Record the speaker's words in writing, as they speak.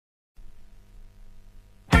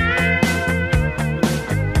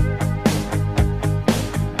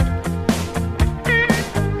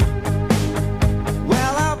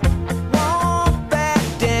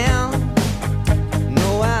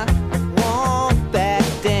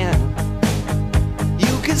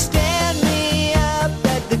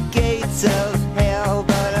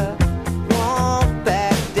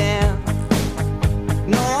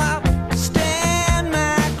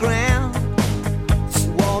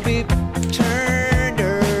be turned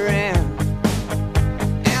around.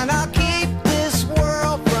 And I'll keep this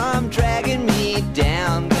world from dragging me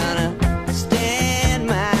down. Gonna stand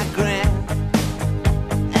my ground.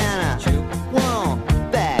 And I won't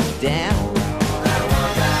back down.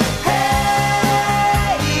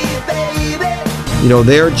 Hey, baby. You know,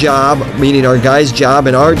 their job, meaning our guys' job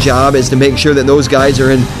and our job, is to make sure that those guys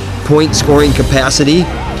are in point scoring capacity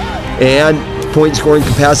and point scoring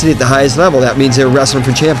capacity at the highest level. That means they're wrestling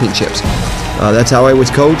for championships. That's how I was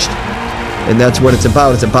coached, and that's what it's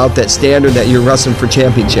about. It's about that standard that you're wrestling for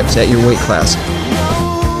championships at your weight class.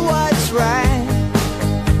 Know what's right.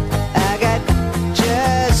 I got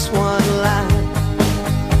just one line.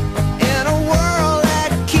 In a world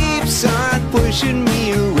that keeps on pushing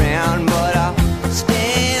me around, but I'll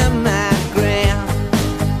stand my ground.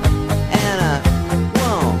 And I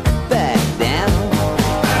won't back down.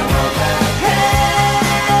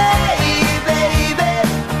 Hey, baby.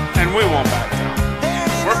 And we won't back down.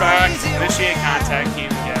 We're back. Initiate contact, team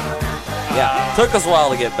together. Yeah, took us a while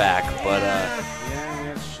to get back, but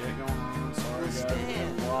Yeah, shit going on. Sorry,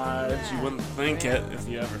 guys. Lives. You wouldn't think it if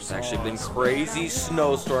you ever it's saw actually been us. crazy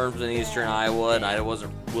snowstorms in eastern Iowa, and I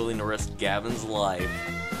wasn't willing to risk Gavin's life.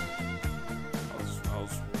 I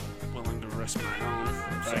was willing to risk my own. If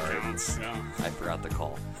that Sorry. counts. Yeah. I forgot the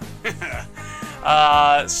call.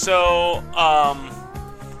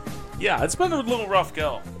 Yeah, it's been a little rough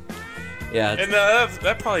go. Yeah, it's, And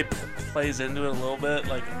that probably plays into it a little bit.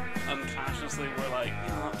 Like, unconsciously, we're like, you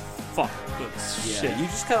know what? Fuck this yeah, shit. you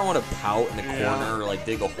just kind of want to pout in the Yeah. corner or like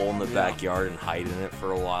dig a hole in the Yeah. backyard and hide in it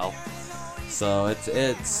for a while. So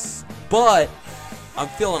it's but I'm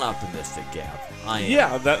feeling optimistic, Gav. I am.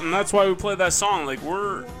 Yeah, and that's why we played that song. Like,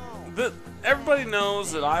 everybody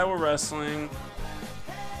knows that Iowa wrestling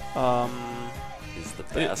Is the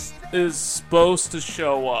best. is supposed to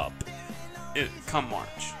show up come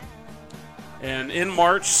March. And in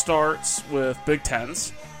March starts with Big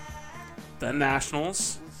Tens, then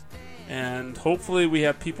Nationals, and hopefully we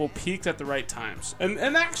have people peaked at the right times. And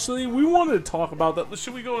actually, we wanted to talk about that.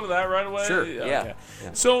 Should we go into that right away? Sure, yeah. Okay.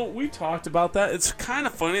 So we talked about that. It's kind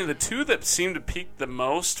of funny. The two that seem to peak the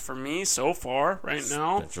most for me so far right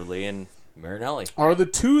now Spencer Lee and Marinelli. are the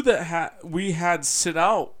two that we had sit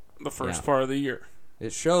out the first Yeah. part of the year.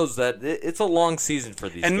 It shows that it's a long season for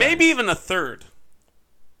these And guys. maybe even a third.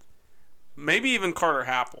 Maybe even Carter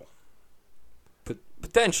Happel.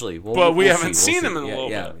 Potentially. But we haven't see. seen him in a Yeah, little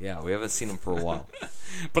yeah, bit. Yeah, we haven't seen him for a while.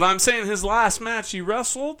 But I'm saying his last match he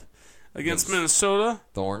wrestled against Minnesota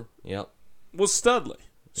Thorne, yep. was Studley.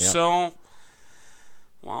 Yep. So,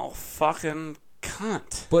 well, fucking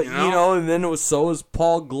cunt. But, you know, and then so is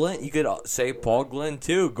Paul Glenn. You could say Paul Glenn,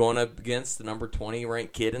 too, going up against the number 20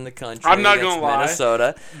 ranked kid in the country. I'm not against gonna lie.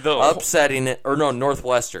 Minnesota, The- upsetting it. Or, no,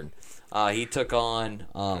 Northwestern. He took on,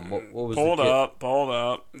 what was Hold the kid? up.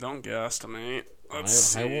 Don't guesstimate. Let's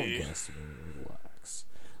see. I won't guess. Relax.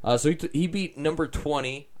 So he beat number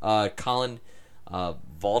 20, Colin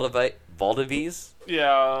Valdevies.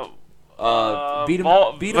 Yeah. Beat him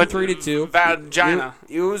 3-2. Vagina.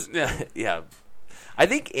 It was yeah. I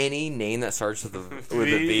think any name that starts with a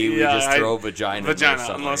V, we Yeah, just throw vagina. in there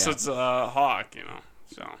somewhere, unless yeah. it's a hawk, you know.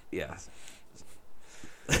 So, Yeah.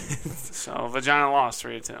 so Vagina lost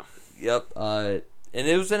 3-2. Yep. And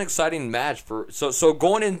it was an exciting match for so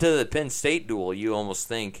going into the Penn State duel, you almost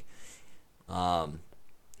think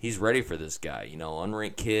he's ready for this guy. You know,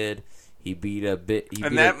 unranked kid. He beat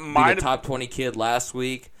a top 20 kid last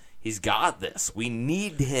week. He's got this. We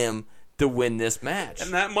need him to win this match.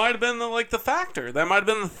 And that might have been the factor. That might have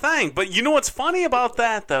been the thing. But you know what's funny about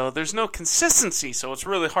that, though? There's no consistency, so it's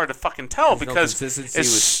really hard to fucking tell. There's no because consistency as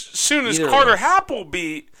with soon as either of Carter us. Happel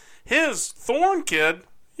beat his Thorne kid,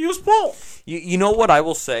 he was pulled. You know what I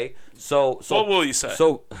will say? So What will you say?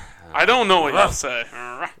 So I don't know what you'll say.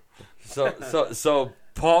 So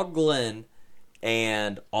Paul Glenn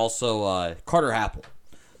and also Carter Happel.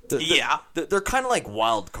 Yeah. They're kind of like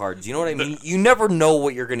wild cards. You know what I mean? You never know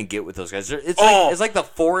what you're going to get with those guys. It's like the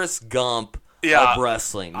Forrest Gump Yeah. of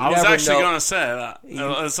wrestling. I was actually going to say that.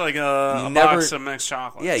 It's like a box of mixed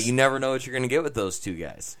chocolates. Yeah, you never know what you're going to get with those two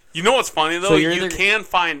guys. You know what's funny, though? So You can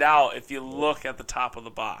find out if you look at the top of the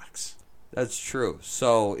box. That's true.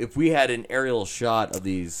 So if we had an aerial shot of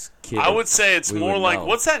these kids, I would say it's we more would like, know.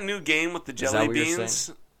 what's that new game with the that jelly what you're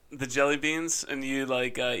beans? The jelly beans, and you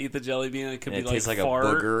eat the jelly bean, and it could And be it tastes like a fart.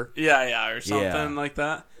 booger? Yeah, or something Yeah. like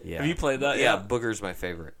that. Yeah. Have you played that? Yeah, yet? Booger's my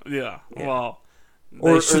favorite. Yeah. Yeah. Well,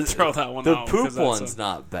 they should throw that one the out. poop because that's one's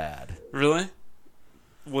not bad. Really?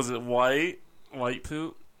 Was it white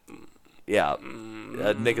poop? Yeah,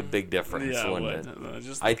 that'd make a big difference, Yeah, it wouldn't would. it?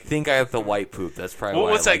 Just I think I have the white poop. That's probably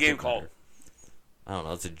why what's I that like game it called? better. I don't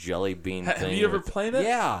know. It's a jelly bean thing. Have you ever played it?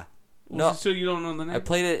 Yeah. No. So you don't know the name? I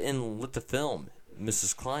played it in Lit the Film,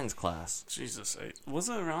 Mrs. Klein's class. Jesus, was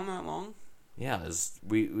it around that long? Yeah,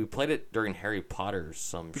 we played it during Harry Potter or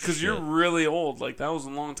some Because shit. you're really old. Like, that was a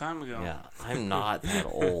long time ago. Yeah, I'm not that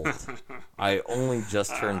old. I only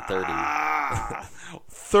just turned 30.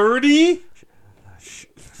 30?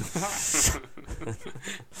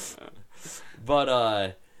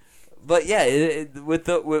 But yeah,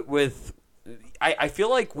 I feel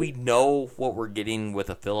like we know what we're getting with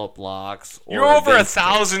a Philip Locks. Or You're over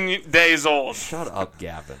 1,000 days old. Shut up,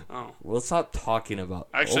 Gavin. Oh. We'll stop talking about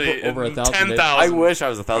Actually, over 1,000 10,000. days. I wish I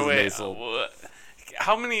was 1,000 Wait, days old.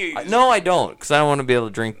 How many? No, I don't, because I don't want to be able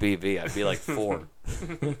to drink BV. I'd be like 4.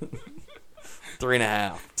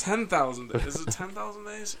 3.5. 10,000 days. Is it 10,000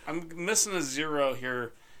 days? I'm missing a zero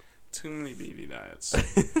here. Too many BV diets.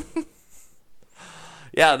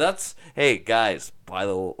 Yeah, that's... Hey, guys, by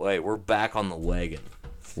the way, we're back on the wagon.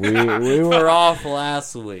 We were off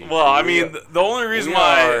last week. Well, I mean, the only reason we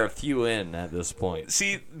why... are a few in at this point.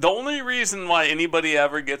 See, the only reason why anybody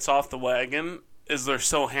ever gets off the wagon is they're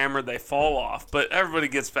so hammered they fall off. But everybody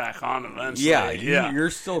gets back on eventually. Yeah, you're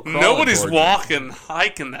still crawling. Nobody's walking,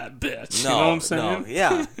 hiking that bitch. No, you know what I'm saying? No,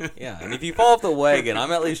 yeah. And if you fall off the wagon,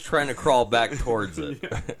 I'm at least trying to crawl back towards it.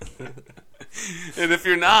 Yeah. And if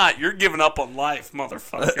you're not, you're giving up on life,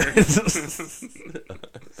 motherfucker.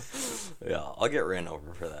 Yeah, I'll get ran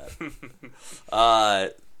over for that.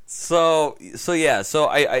 So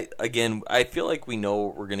I feel like we know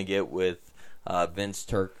what we're gonna get with Vince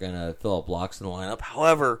Turk and Philip Locks in the lineup.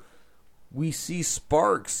 However, we see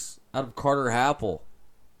sparks out of Carter Happel,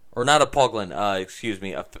 or not a Pughlin. Excuse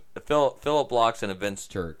me, a Philip Locks and a Vince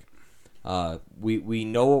Turk. We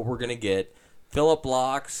know what we're gonna get. Philip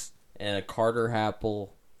Locks and a Carter Happel.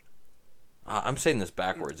 I'm saying this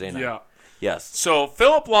backwards, ain't I? Yeah. Yes. So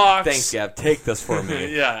Philip Locks. Thanks, Gab. Take this for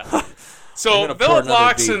me. Yeah. So Philip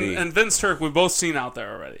Locks and Vince Turk, we've both seen out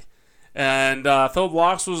there already. And Philip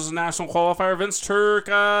Locks was a national qualifier. Vince Turk,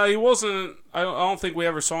 he wasn't. I don't think we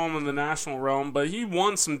ever saw him in the national realm, but he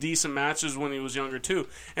won some decent matches when he was younger too.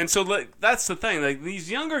 And so that's the thing. Like, these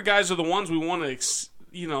younger guys are the ones we want to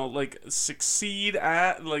succeed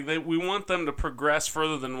at. Like, we want them to progress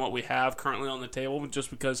further than what we have currently on the table, just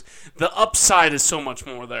because the upside is so much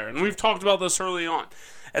more there. And we've talked about this early on.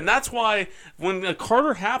 And that's why when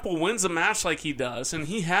Carter Happel wins a match like he does, and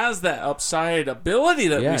he has that upside ability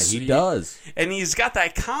that we see, he does, and he's got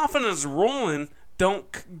that confidence rolling. Don't.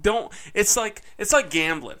 It's like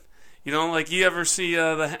gambling. You know, like, you ever see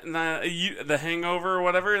the Hangover or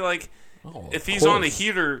whatever? Like, if he's on a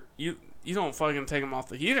heater, you don't fucking take him off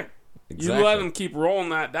the heater. Exactly. You let him keep rolling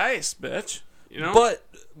that dice, bitch. You know?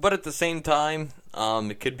 But at the same time,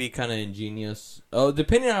 it could be kind of ingenious. Oh,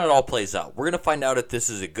 depending on how it all plays out. We're going to find out if this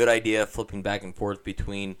is a good idea, flipping back and forth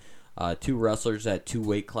between two wrestlers at two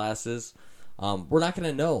weight classes. We're not going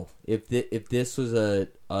to know if this was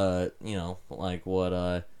like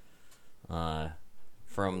what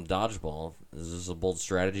from Dodgeball. Is this a bold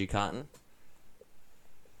strategy, Cotton?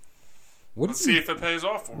 Let's see if it pays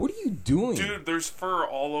off for him. What are you doing? Dude, there's fur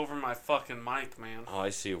all over my fucking mic, man. Oh, I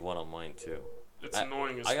see one on mine, too. It's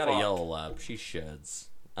annoying as fuck. I got a yellow lab. She sheds.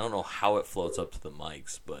 I don't know how it floats up to the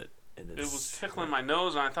mics, but it is. It was tickling my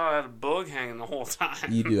nose, and I thought I had a bug hanging the whole time.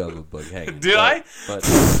 You do have a bug hanging. Did I?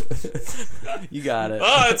 But you got it.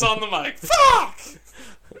 Oh, it's on the mic. Fuck!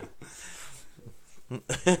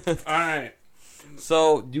 All right.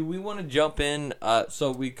 So, do we want to jump in?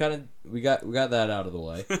 So we got that out of the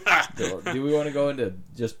way. Do we want to go into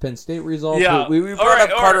just Penn State results? Yeah. We brought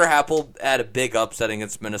up Carter Happel at a big upset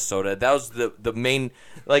against Minnesota. That was the main.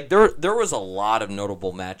 Like, there was a lot of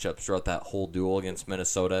notable matchups throughout that whole duel against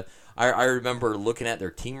Minnesota. I remember looking at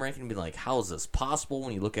their team ranking and being like, how is this possible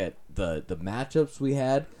when you look at the matchups we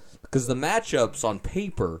had? Because the matchups on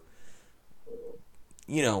paper,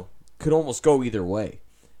 could almost go either way.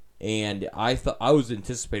 And I thought I was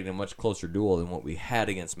anticipating a much closer duel than what we had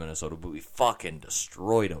against Minnesota, but we fucking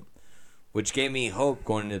destroyed them, which gave me hope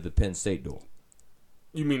going into the Penn State duel.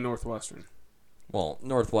 You mean Northwestern? Well,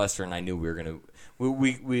 Northwestern, I knew we were gonna.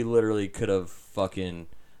 We literally could have fucking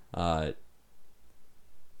all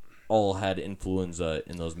had influenza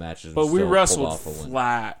in those matches, but we wrestled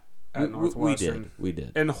flat at Northwestern. We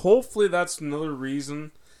did, and hopefully that's another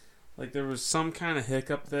reason. Like, there was some kind of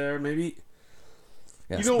hiccup there, maybe.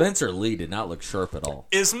 Yeah, Spencer Lee did not look sharp at all.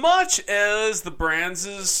 As much as the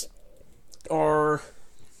Brandses are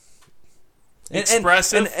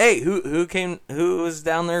expressive, and hey, who was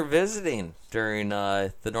down there visiting during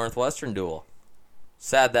the Northwestern duel?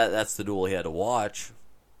 Sad that's the duel he had to watch.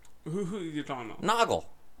 Who are you talking about? Noggle.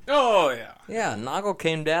 Oh yeah. Yeah, Noggle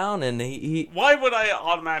came down and he Why would I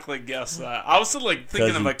automatically guess that? I was still like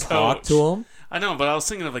thinking of a coach. talked to him. I know, but I was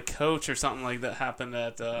thinking of a coach or something like that happened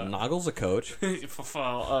at Noggle's a coach.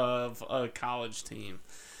 of a college team.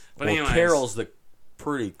 But Well, anyways, Carroll's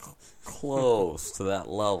pretty close to that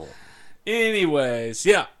level. anyways,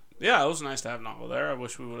 yeah, it was nice to have Noggle there. I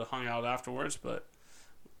wish we would have hung out afterwards, but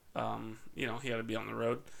he had to be on the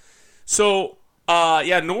road. So,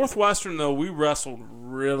 Northwestern though we wrestled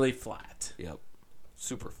really flat. Yep,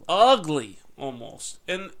 super flat. Ugly almost,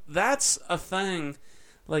 and that's a thing.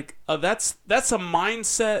 Like that's a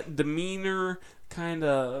mindset, demeanor, kind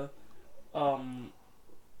of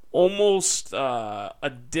almost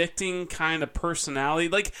addicting kind of personality.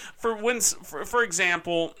 Like for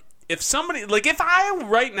example, if somebody if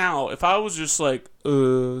I was just like,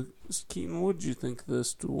 Keaton, what did you think of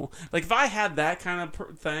this duel? Like if I had that kind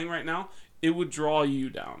of thing right now, it would draw you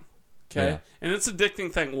down. Okay, Yeah. and it's an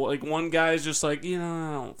addicting thing. Like one guy is just like, I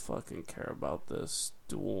don't fucking care about this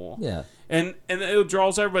duel. Yeah, And it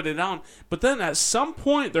draws everybody down. But then at some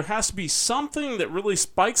point, there has to be something that really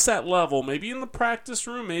spikes that level. Maybe in the practice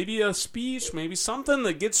room, maybe a speech, maybe something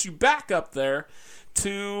that gets you back up there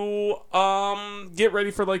to get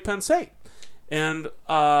ready for like Penn State. And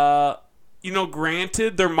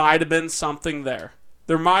granted, there might have been something there.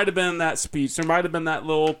 There might have been that speech. There might have been that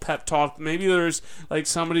little pep talk. Maybe there's like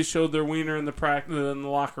somebody showed their wiener in the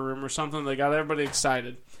locker room or something. They got everybody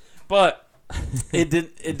excited, but it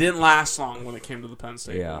didn't last long when it came to the Penn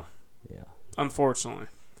State yeah, Bowl, yeah. unfortunately.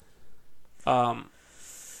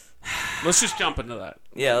 Let's just jump into that.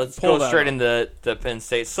 Yeah, let's Pull go that straight up. into Penn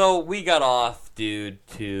State. So we got off, dude,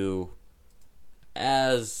 to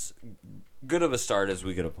as good of a start as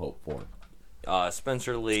we could have hoped for.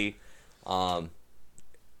 Spencer Lee,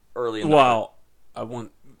 early in the Well, I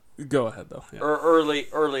want go ahead though. Yeah.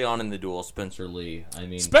 early on in the duel, Spencer Lee. I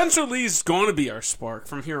mean, Spencer Lee's going to be our spark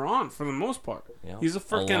from here on, for the most part. Yeah. He's a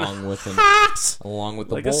freaking Along with him- hot, along with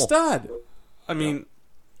the like bowl. a stud. I mean,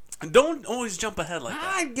 don't always jump ahead like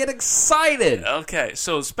that. I get excited. Okay,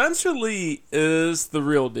 so Spencer Lee is the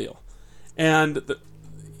real deal. And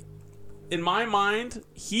in my mind,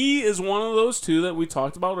 he is one of those two that we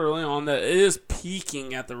talked about early on that is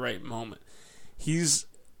peaking at the right moment. He's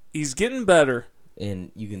getting better.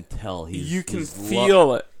 And you can tell You can he's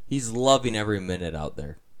feel it. He's loving every minute out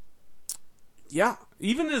there. Yeah,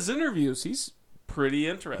 even his interviews, he's pretty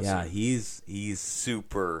interesting. Yeah, he's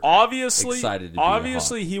super Obviously, excited to be a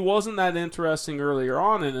Hawk. he wasn't that interesting earlier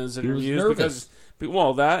on in his was interviews nervous.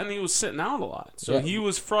 and he was sitting out a lot, so Yeah. he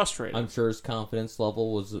was frustrated. I'm sure his confidence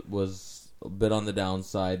level was a bit on the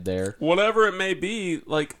downside there. Whatever it may be,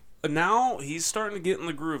 like now he's starting to get in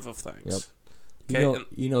the groove of things. Yep. Okay,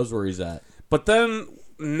 He knows where he's at. but then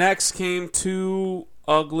next came two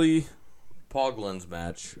ugly. Paul Glenn's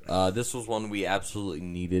match. This was one we absolutely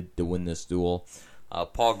needed to win this duel.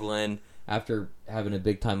 Paul Glenn, after having a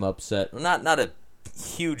big time upset, not a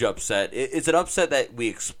huge upset. It's an upset that we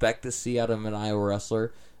expect to see out of an Iowa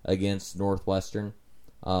wrestler against Northwestern.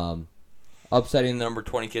 Upsetting the number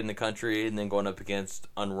 20 kid in the country and then going up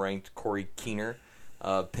against unranked Corey Keener,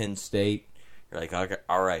 Penn State. You're like, okay,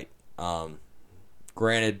 all right.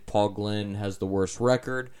 Granted, Paul Glenn has the worst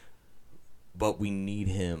record, but we need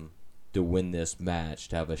him to win this match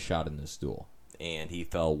to have a shot in this duel. And he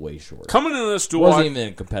fell way short. Coming into this It duel, wasn't even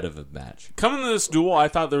a competitive match. I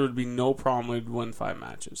thought there would be no problem we'd win 5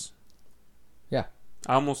 matches. Yeah,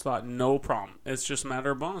 I almost thought no problem. It's just a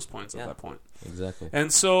matter of bonus points at Yeah. that point. exactly.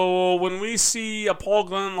 And so when we see a Paul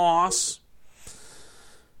Glenn loss,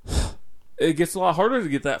 it gets a lot harder to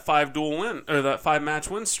get that 5 duel win or that 5 match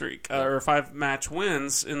win streak or 5 match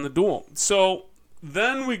wins in the duel. So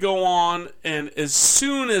then we go on, and as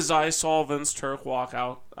soon as I saw Vince Turk walk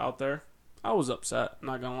out there, I was upset. I'm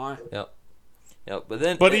not gonna lie, Yep.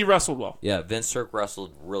 but he wrestled well. Yeah, Vince Turk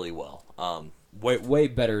wrestled really well. Way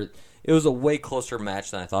better. It was a way closer match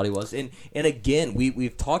than I thought he was. And again,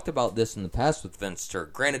 we've talked about this in the past with Vince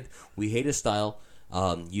Turk. Granted, we hate his style.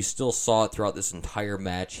 You still saw it throughout this entire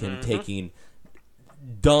match, him taking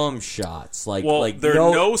dumb shots. There There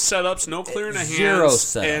are no setups, no clearing of hands, zero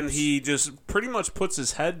setups. and he just pretty much puts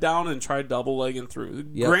his head down and tried double legging through.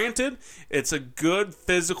 Yep. Granted, it's a good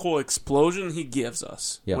physical explosion he gives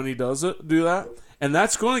us Yep. when he do that, and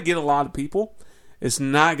that's going to get a lot of people. It's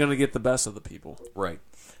not going to get the best of the people. Right.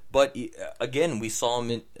 But again, we saw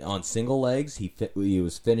him on single legs. He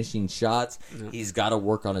was finishing shots. Yeah. He's got to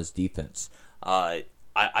work on his defense. I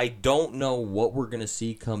don't know what we're going to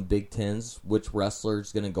see come Big Tens, which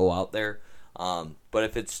wrestler's going to go out there. But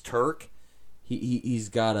if it's Turk, he's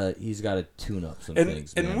got to tune up some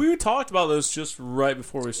things. And man. we talked about this just right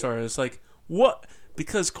before we started. It's like, what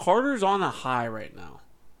because Carter's on a high right now.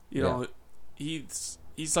 You Yeah. know, he's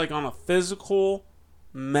like on a physical,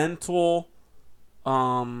 mental,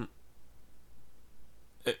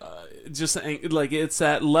 just like it's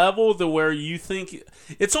that level to where you think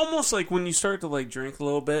it's almost like when you start to like drink a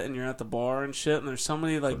little bit and you're at the bar and shit, and there's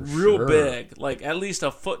somebody like For real sure. big, like at least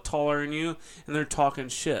a foot taller than you, and they're talking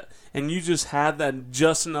shit, and you just had that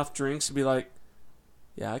just enough drinks to be like,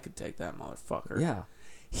 yeah, I could take that motherfucker. Yeah.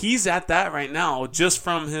 He's at that right now just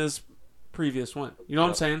from his previous win. You know what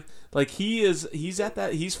I'm saying? Like he's at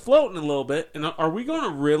that, he's floating a little bit, and are we going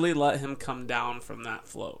to really let him come down from that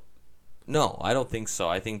float? No, I don't think so.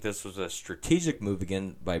 I think this was a strategic move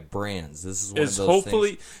again by Brands. This is one Is of those hopefully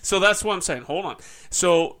things. so. That's what I'm saying. Hold on.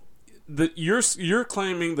 So you're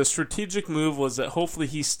claiming the strategic move was that hopefully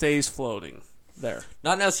he stays floating there.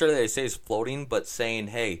 Not necessarily they say he's floating, but saying,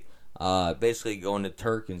 hey, basically going to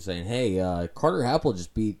Turk and saying, hey, Carter Happel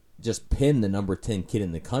just pinned the number 10 kid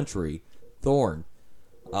in the country, Thorne.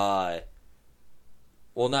 Well,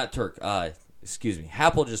 not Turk. Excuse me.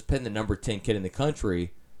 Happel just pinned the number 10 kid in the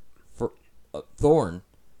country. For Thorne,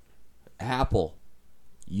 Happel,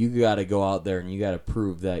 you got to go out there and you got to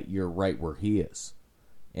prove that you're right where he is.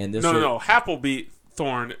 And this No. Happel beat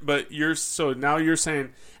Thorne, but now you're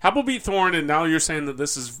saying Happel beat Thorne, and now you're saying that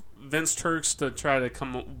this is Vince Turks to try to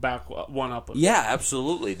come back one up. Yeah,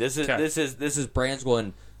 absolutely. This is Okay. this is Brands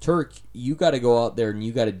going, Turk, you got to go out there and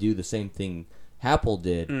you got to do the same thing Happel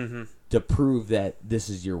did to prove that this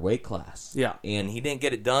is your weight class. Yeah. And he didn't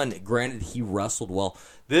get it done. Granted, he wrestled well.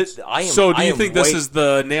 So do you think this is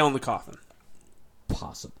the nail in the coffin?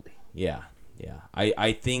 possibly? Yeah.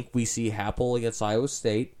 I think we see Happel against Iowa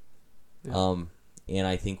State. And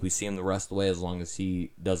I think we see him the rest of the way as long as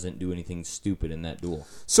he doesn't do anything stupid in that duel.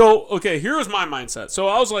 So, okay, here was my mindset. So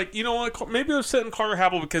I was like, you know what, maybe they're sitting Carter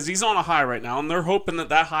Happel because he's on a high right now, and they're hoping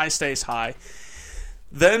that high stays high.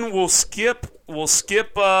 Then we'll skip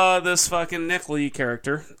this fucking Nick Lee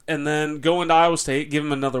character, and then go into Iowa State, give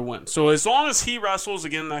him another win. So as long as he wrestles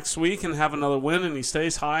again next week and have another win, and he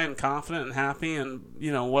stays high and confident and happy, and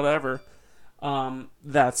whatever,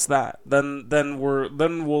 that's that. Then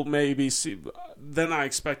we'll maybe see. Then I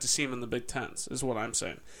expect to see him in the Big Tens, is what I'm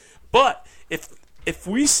saying. But if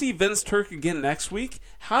we see Vince Turk again next week,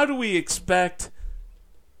 how do we expect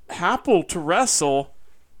Happel to wrestle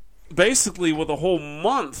basically with a whole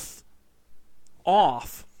month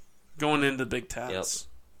off going into Big Tens?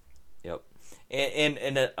 Yep.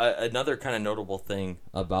 And another kind of notable thing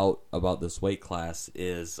about this weight class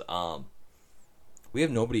is we have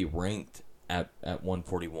nobody ranked at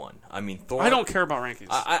 141. I mean, Thorne, I don't care about rankings.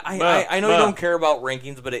 I know you don't care about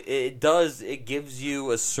rankings, but it gives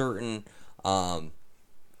you a certain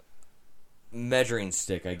measuring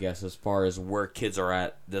stick, I guess, as far as where kids are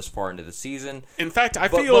at this far into the season. In fact, I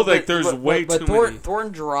feel like there's way too many.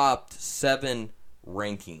 Thorne dropped 7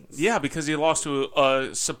 rankings. Yeah, because he lost to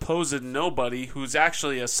a supposed nobody who's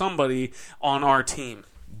actually a somebody on our team.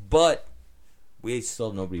 But we still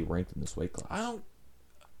have nobody ranked in this weight class. I don't.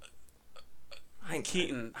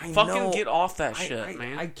 Keaton, I fucking know. get off that shit,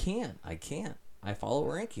 man. I can't. I follow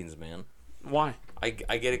rankings, man. Why? I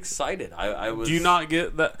get excited. I was. Do you not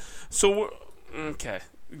get that? So, okay.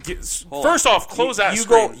 Hold First on. off, close that you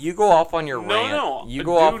screen. You go off on your No, rant. no. You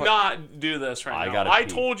go off. Do not do this right I now. gotta I pee.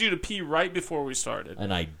 told you to pee right before we started.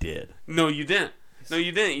 And I did. No, you didn't. No,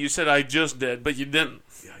 you didn't. You said I just did, but you didn't.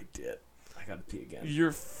 Yeah, I did. I gotta pee again.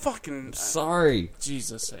 You're fucking... Sorry.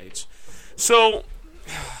 Jesus H.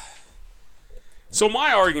 So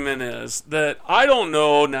my argument is that I don't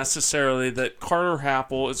know necessarily that Carter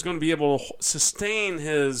Happel is going to be able to sustain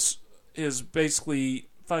his basically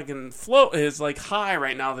fucking float, his like high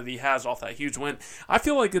right now that he has off that huge win. I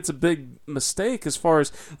feel like it's a big mistake as far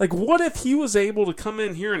as like, what if he was able to come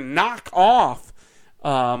in here and knock off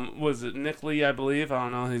was it Nick Lee, I believe? I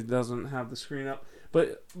don't know, he doesn't have the screen up,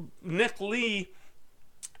 but Nick Lee,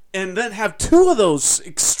 and then have 2 of those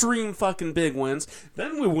extreme fucking big wins,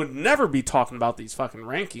 then we would never be talking about these fucking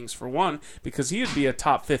rankings, for one, because he would be a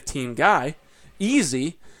top 15 guy,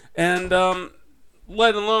 easy, and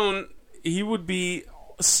let alone he would be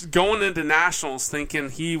going into nationals thinking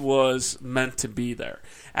he was meant to be there.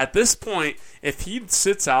 At this point, if he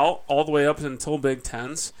sits out all the way up until Big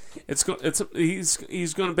Tens, he's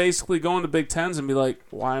going to basically go into Big Tens and be like,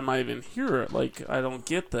 why am I even here? Like, I don't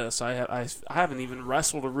get this. I haven't even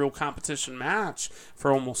wrestled a real competition match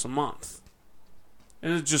for almost a month.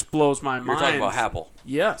 And it just blows my mind. You're talking about Happel.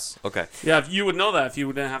 Yes. Okay. Yeah, if you would know that if you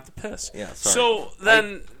didn't have to piss. Yeah, sorry. So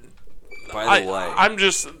then, By the way, I'm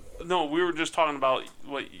just... No, we were just talking about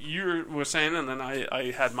what you were saying, and then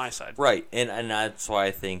I had my side. right, and that's why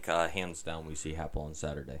I think hands down we see Happel on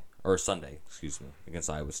Saturday. or Sunday, excuse me, against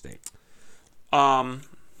Iowa State.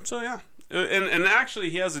 So yeah, and actually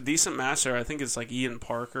he has a decent match there. I think it's like Ian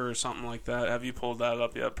Parker or something like that. Have you pulled that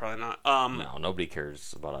up yet? Probably not. No, nobody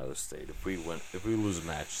cares about Iowa State. If we lose a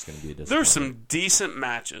match, it's going to be a disappointment. There's some decent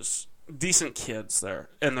matches, decent kids there,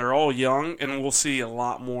 and they're all young, and we'll see a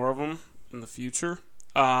lot more of them in the future.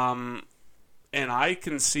 And I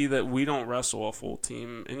can see that we don't wrestle a full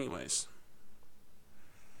team anyways.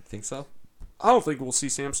 Think so? I don't think we'll see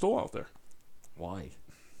Sam Stoll out there. Why?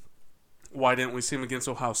 Why didn't we see him against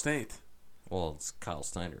Ohio State? Well, it's Kyle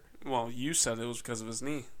Snyder. Well, you said it was because of his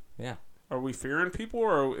knee. Yeah. Are we fearing people,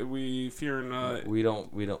 or are we fearing?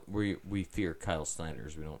 We fear Kyle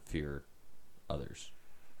Snyder's. We don't fear others.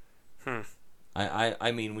 Hmm.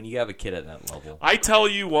 I mean, when you have a kid at that level, I tell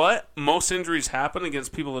you what, most injuries happen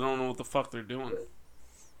against people that don't know what the fuck they're doing.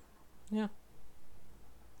 yeah.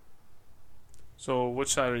 So,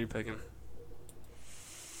 which side are you picking?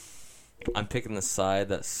 I'm picking the side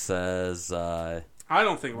that says I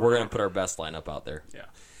don't think we're going to put our best lineup out there. Yeah,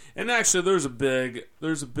 and actually, there's a big like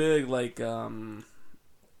there's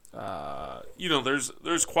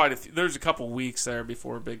quite a few, there's a couple weeks there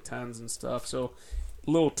before Big Tens and stuff, so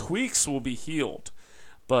little tweaks will be healed,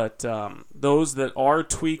 but those that are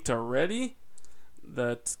tweaked already,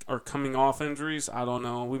 that are coming off injuries, I don't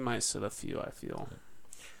know. We might sit a few. I feel.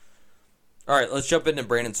 All right, let's jump into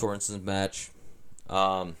Brandon Sorensen's match.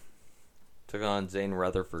 Took on Zane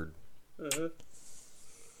Rutherford.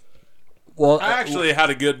 Well, I actually had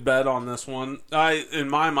a good bet on this one. In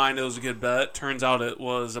my mind, it was a good bet. Turns out it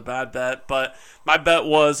was a bad bet, but my bet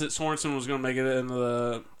was that Sorensen was going to make it into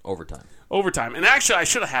the overtime. And actually, I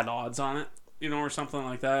should have had odds on it, or something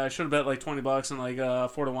like that. I should have bet like $20 and like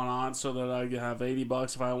 4-1 odds, so that I could have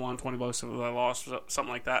 $80 if I won, $20 if I lost,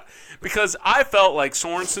 something like that. Because I felt like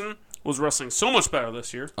Sorensen was wrestling so much better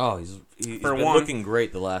this year. Oh, he's been one, looking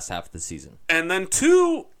great the last half of the season. And then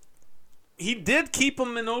two, he did keep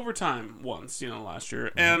him in overtime once, last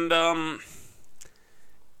year. And I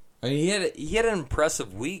mean, he had an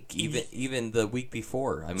impressive week, even the week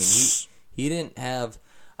before. I mean, he didn't have.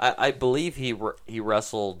 I believe he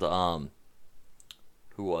wrestled. Who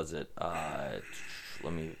was it? Let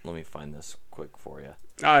me find this quick for you.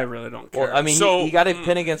 I really don't care. Well, I mean, he got a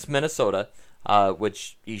pin against Minnesota,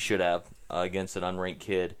 which he should have against an unranked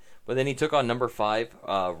kid. But then he took on number 5,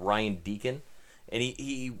 Ryan Deacon, and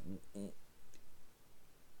he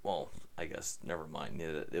well, I guess never mind.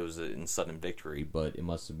 It was in sudden victory, but it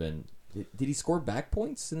must have been. Did he score back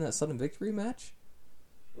points in that sudden victory match?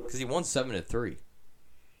 Because he won 7-3.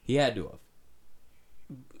 He had to have.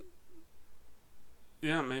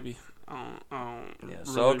 Yeah, maybe. Yeah.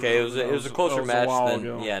 So really okay, it was a closer match than.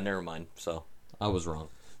 Ago. Yeah, never mind. So I was wrong.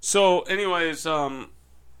 So, anyways,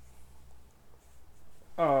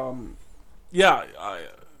 yeah.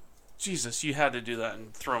 Jesus, you had to do that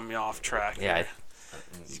and throw me off track. Yeah.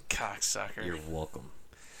 You cocksucker. You're welcome.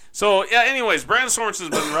 So, yeah, anyways, Brandon Sorensen's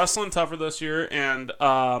been wrestling tougher this year, and,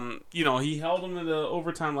 he held him into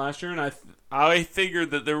overtime last year, and I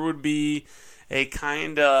figured that there would be a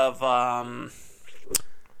kind of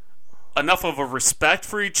enough of a respect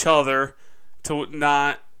for each other to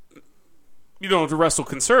not, to wrestle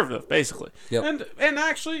conservative, basically. Yep. And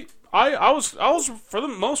actually, I was for the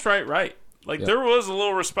most right. Like, Yep. there was a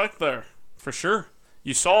little respect there, for sure.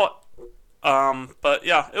 You saw it. But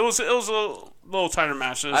yeah, it was a little tighter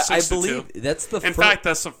match. It was I 6-2. believe that's the. In fact,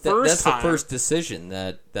 that's the first That's time. the first decision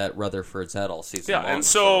that Rutherford's had all season. Yeah, long, and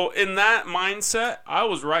so in that mindset, I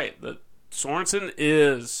was right that Sorensen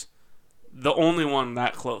is the only one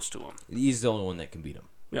that close to him. he's the only one that can beat him.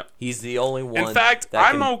 Yeah. He's the only one. In fact,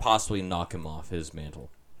 that I'm can possibly knock him off his mantle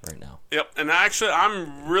right now. Yep, and actually,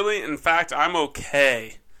 I'm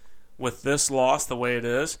okay with this loss the way it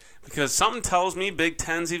is, because something tells me Big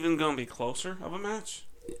Ten's even going to be closer of a match.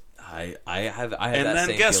 I have And that then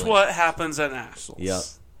same guess feeling. what happens at Nationals? Yep.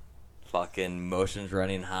 Fucking motions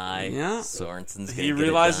running high. Yeah. Sorensen's He gonna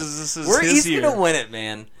realizes get it this done. is his He's year. gonna win it,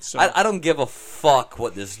 man. So- I don't give a fuck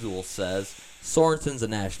what this duel says. Sorensen's a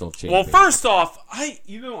national champion. Well, first off, I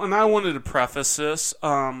wanted to preface this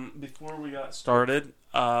before we got started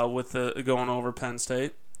with going over Penn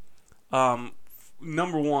State.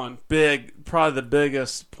 Number one, probably the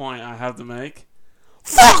biggest point I have to make.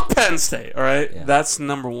 Fuck Penn State, all right? Yeah. That's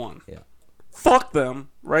number one. Yeah. Fuck them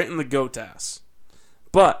right in the goat ass.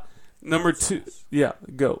 But number two, yeah,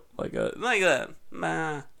 goat like that,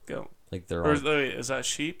 goat. Like they're Or all, wait, is that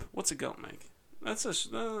sheep? What's a goat make? That's a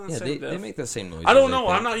yeah, same they diff. make the same noise. I don't know.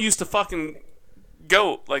 I'm not used to fucking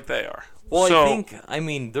goat like they are. Well, So, I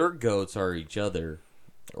mean, their goats are each other,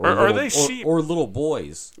 Are they sheep? or little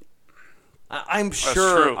boys? I'm sure.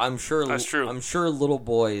 true. I'm sure. That's true. I'm sure little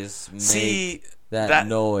boys make See, that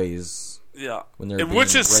noise. Yeah. When they're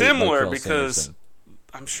Which being is raped by similar Carl because Sanderson.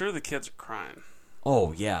 I'm sure the kids are crying.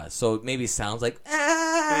 Oh yeah, so it maybe sounds like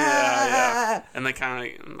Yeah. And they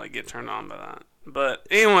kind of like get turned on by that. But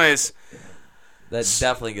anyways, that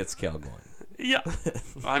definitely gets Kale going. yeah.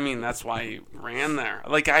 I mean, that's why he ran there.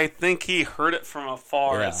 Like, I think he heard it from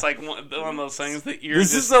afar. Yeah. It's like one of those things that you're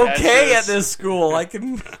This just is okay at edges. this school. I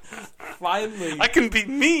can finally. I can be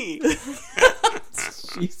me.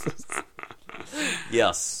 Jesus.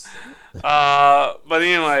 Yes. But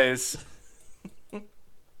anyways,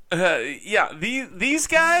 yeah, these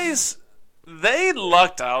guys, they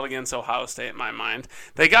lucked out against Ohio State in my mind.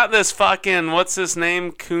 They got this fucking, what's his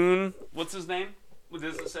name? Kuhn? What's his name? What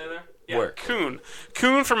does it say there? Yeah, Where? Kuhn.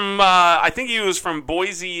 Kuhn from, I think he was from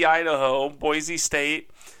Boise, Idaho, Boise State.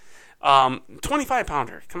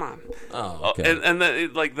 25-pounder. Come on. Oh, okay. And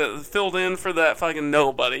the filled in for that fucking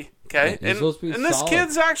nobody. Okay, Yeah, he's supposed to be and this solid.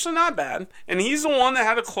 kid's actually not bad, and he's the one that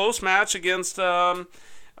had a close match against Tomasello,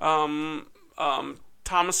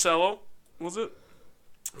 was it,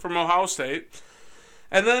 from Ohio State,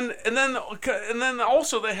 and then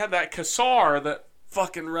also they had that Kassar that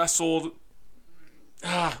fucking wrestled.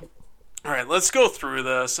 All right, let's go through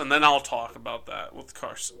this, and then I'll talk about that with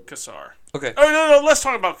Kassar. Okay. Oh no, let's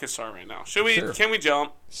talk about Kassar right now. Should we? Sure. Can we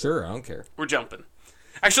jump? Sure, I don't care. We're jumping.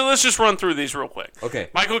 Actually, let's just run through these real quick.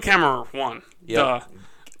 Okay. Michael Kemmerer won. Yep.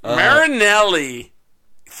 Marinelli.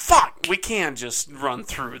 Fuck, we can't just run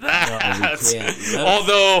through that. No, we can't.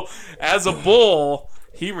 Although, as a bull,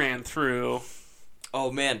 he ran through.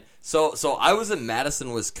 Oh man, so I was in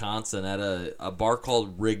Madison, Wisconsin, at a bar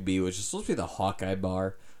called Rigby, which is supposed to be the Hawkeye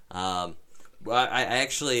bar. I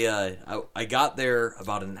actually I got there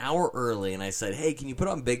about an hour early, and I said, "Hey, can you put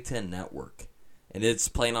on Big Ten Network?" And it's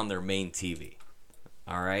playing on their main TV.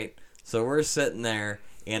 All right, so we're sitting there,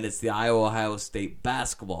 and it's the Ohio State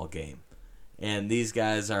basketball game, and these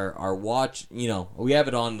guys are watching. You know, we have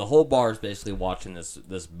it on. The whole bar is basically watching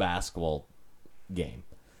this basketball game.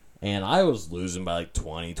 And I was losing by like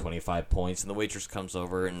 20, 25 points, and the waitress comes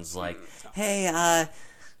over and is like, "Hey,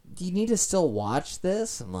 do you need to still watch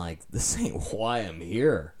this?" I'm like, "This ain't why I'm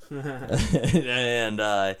here."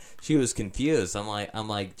 And she was confused. I'm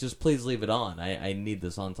like, "Just please leave it on. I need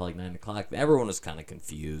this on until like 9 o'clock." Everyone was kind of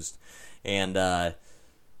confused, and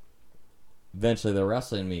eventually the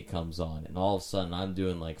wrestling meet comes on, and all of a sudden I'm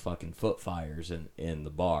doing like fucking foot fires in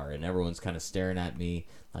the bar, and everyone's kind of staring at me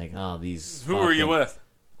like, "Oh, these." Who were you with?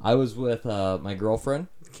 I was with my girlfriend.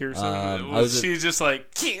 Kirsten. I was she just like,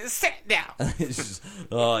 sit down.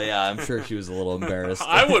 Oh yeah, I'm sure she was a little embarrassed.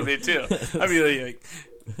 I would be too. I'd be like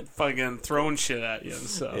fucking throwing shit at you and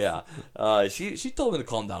stuff. Yeah, she told me to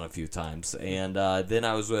calm down a few times, and then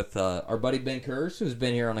I was with our buddy Ben Kurz, who's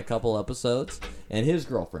been here on a couple episodes, and his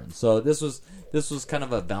girlfriend. So this was kind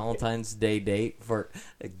of a Valentine's Day date for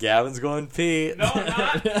Gavin's going pee. No,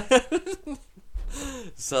 I'm not.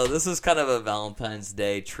 So this is kind of a Valentine's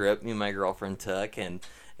Day trip me and my girlfriend took, and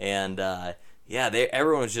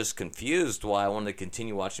everyone was just confused why I wanted to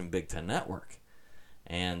continue watching Big Ten Network,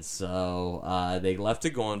 and so they left it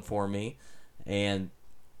going for me. And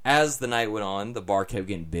as the night went on, the bar kept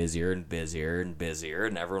getting busier and busier and busier,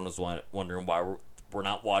 and everyone was wondering why we're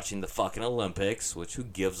not watching the fucking Olympics. Which, who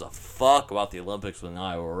gives a fuck about the Olympics when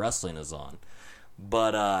Iowa wrestling is on?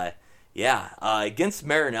 But against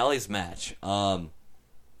Marinelli's match,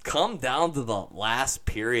 come down to the last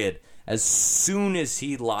period. As soon as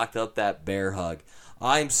he locked up that bear hug,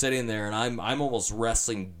 I'm sitting there and I'm almost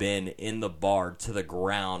wrestling Ben in the bar to the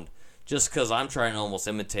ground, just because I'm trying to almost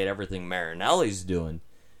imitate everything Marinelli's doing.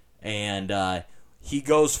 And he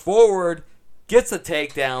goes forward, gets a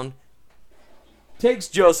takedown, takes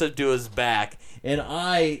Joseph to his back, and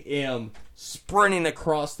I am sprinting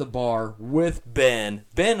across the bar with Ben.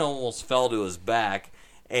 Ben almost fell to his back,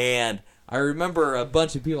 and I remember a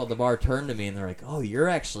bunch of people at the bar turned to me and they're like, "Oh, you're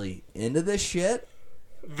actually into this shit?"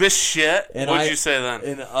 This shit? And What'd you say then?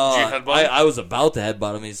 And, Did you headbutt him? I was about to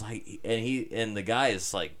headbutt him. He's like, and the guy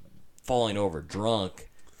is like falling over drunk.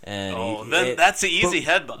 And that's an easy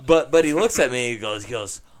headbutt. But he looks at me and he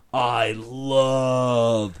goes, "I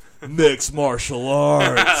love mixed martial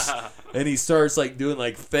arts." And he starts like doing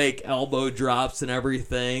like fake elbow drops and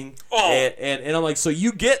everything. Oh. And I'm like, "So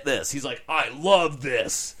you get this?" He's like, "I love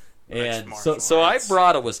this." And martial so I arts.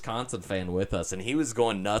 brought a Wisconsin fan with us, and he was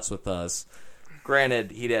going nuts with us.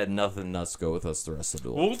 Granted, he'd had nothing nuts go with us the rest of the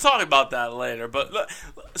duel. We'll talk about that later. But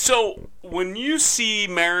so when you see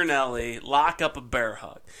Marinelli lock up a bear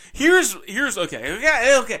hug, here's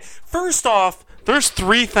okay. First off, there's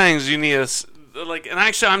three things you need to like, and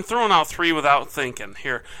actually, I'm throwing out 3 without thinking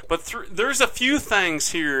here. But there's a few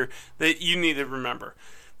things here that you need to remember.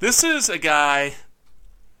 This is a guy.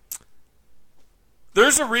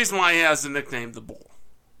 There's a reason why he has the nickname the Bull.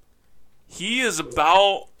 He is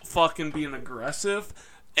about fucking being aggressive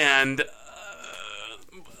and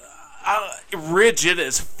rigid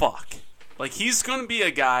as fuck. Like, he's going to be a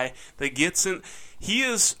guy that gets in. He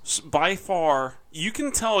is by far, you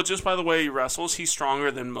can tell just by the way he wrestles, he's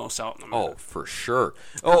stronger than most out in the mat. Oh, for sure.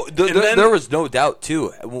 Oh, there was no doubt,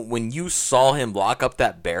 too. When you saw him lock up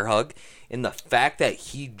that bear hug, and the fact that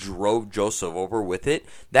he drove Joseph over with it,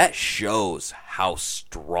 that shows how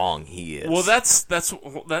strong he is. Well,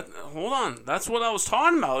 hold on. That's what I was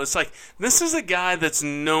talking about. It's like, this is a guy that's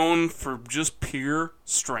known for just pure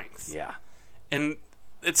strength. Yeah. And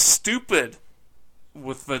it's stupid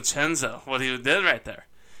with Vincenzo, what he did right there.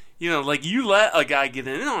 You know, like, you let a guy get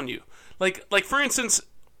in on you. Like for instance,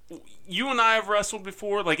 you and I have wrestled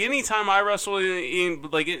before. Like, anytime I wrestle,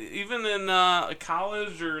 like, even in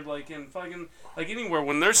college or, like, in fucking, like, anywhere,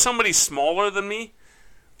 when there's somebody smaller than me,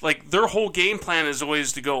 like, their whole game plan is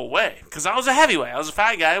always to go away. Because I was a heavyweight. I was a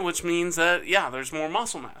fat guy, which means that, yeah, there's more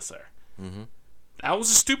muscle mass there. Mm-hmm. That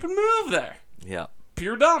was a stupid move there. Yeah.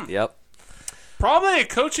 Pure dumb. Yep. Probably a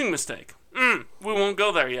coaching mistake. We won't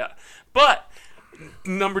go there yet. But,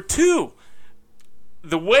 number 2,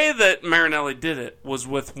 the way that Marinelli did it was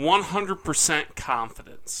with 100%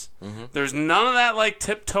 confidence. Mm-hmm. There's none of that, like,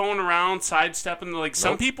 tiptoeing around, sidestepping. Like,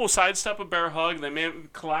 some people sidestep a bear hug. They may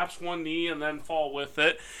collapse one knee and then fall with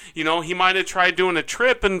it. You know, he might have tried doing a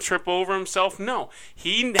trip and trip over himself. No.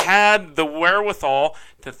 He had the wherewithal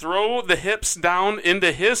to throw the hips down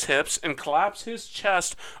into his hips and collapse his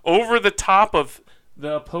chest over the top of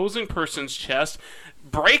the opposing person's chest,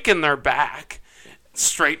 breaking their back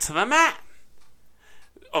straight to the mat.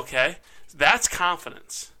 Okay, that's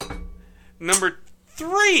confidence. Number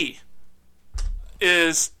 3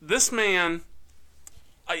 is this man,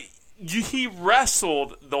 he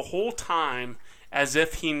wrestled the whole time as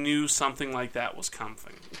if he knew something like that was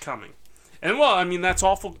coming. And, well, I mean, that's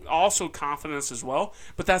also confidence as well,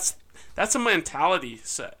 but that's a mentality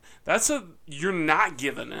set. You're not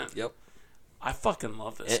giving in. Yep. I fucking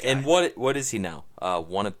love this guy. And what is he now?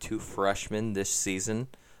 One of 2 freshmen this season,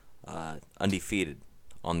 undefeated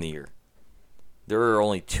on the year. There are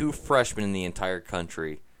only 2 freshmen in the entire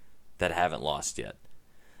country that haven't lost yet,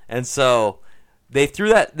 and so they threw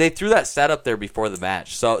that stat up there before the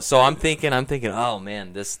match. So I'm thinking, oh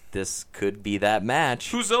man, this could be that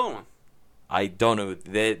match. Who's the other one? I don't know.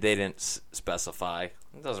 They didn't specify.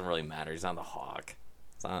 It doesn't really matter. He's not the Hawk.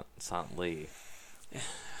 It's not Lee.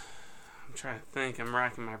 I'm trying to think. I'm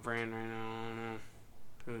racking my brain right now. I don't know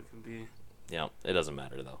who it could be. Yeah, it doesn't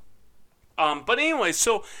matter though. But anyway,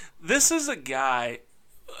 so this is a guy,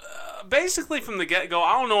 basically from the get-go,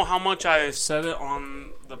 I don't know how much I said it on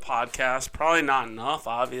the podcast. Probably not enough,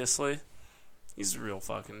 obviously. He's a real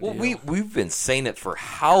fucking deal. Well, we've been saying it for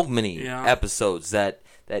how many episodes that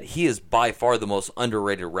he is by far the most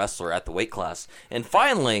underrated wrestler at the weight class. And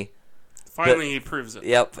finally he proves it.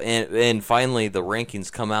 Yep, and finally the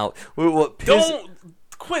rankings come out. Don't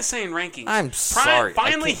quit saying rankings. I'm sorry.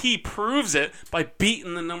 Finally, he proves it by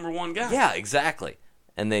beating the number 1 guy. Yeah, exactly.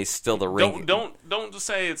 And they still the rankings. Don't just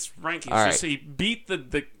say it's rankings. All right. Just say he beat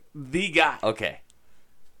the guy. Okay.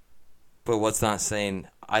 But what's not saying?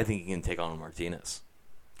 I think he can take on Martinez.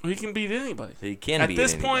 He can beat anybody. He can beat anybody. At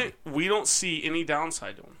this anybody. point, we don't see any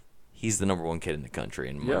downside to him. He's the number 1 kid in the country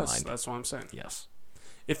in my mind. Yes, that's what I'm saying. Yes.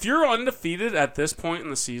 If you're undefeated at this point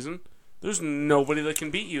in the season, there's nobody that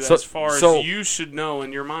can beat you as far as you should know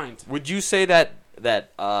in your mind. Would you say that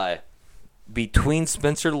between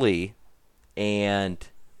Spencer Lee and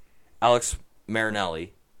Alex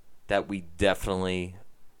Marinelli, that we definitely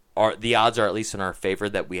are, the odds are at least in our favor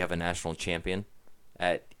that we have a national champion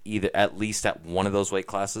at least at one of those weight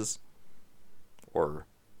classes, or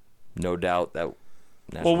no doubt that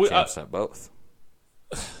national champs at both?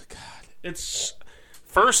 God, it's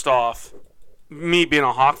first off, me being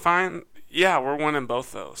a Hawk fan. Yeah, we're winning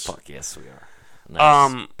both those. Fuck yes, we are.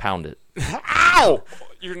 Nice. Pound it. Ow!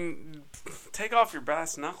 Take off your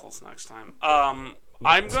brass knuckles next time. I'm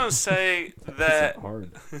gonna say that.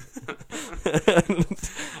 Hard.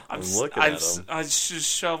 I'm looking at him. I just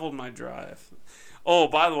shoveled my drive. Oh,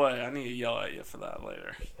 by the way, I need to yell at you for that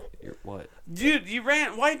later. What? Dude, you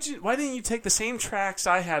ran. Why didn't you take the same tracks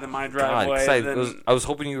I had in my driveway? I was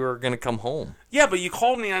hoping you were gonna come home. Yeah, but you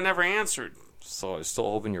called me. I never answered. So I was still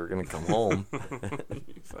hoping you were gonna come home.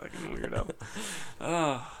 You fucking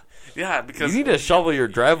weirdo. Yeah, because you need to shovel your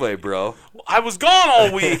driveway, bro. I was gone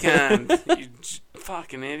all weekend. You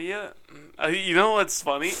fucking idiot. You know what's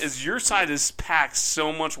funny is your side is packed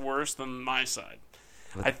so much worse than my side.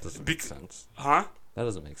 That doesn't make sense. Huh? That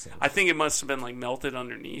doesn't make sense. I think it must have been like melted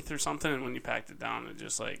underneath or something, and when you packed it down, it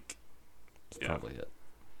just like. That's probably it.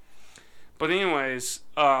 But anyways,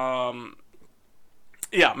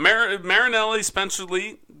 Marinelli, Spencer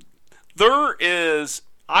Lee. There is,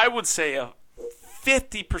 I would say, a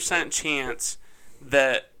 50% chance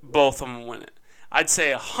that both of them win it. I'd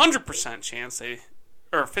say 100% chance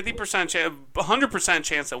or 50% chance, 100%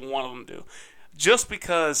 chance that one of them do. Just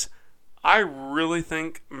because I really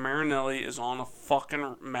think Marinelli is on a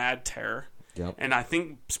fucking mad tear. Yep. And I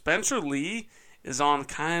think Spencer Lee is on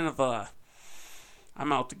kind of a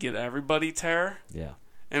I'm out to get everybody tear. Yeah.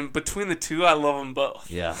 And between the two, I love them both.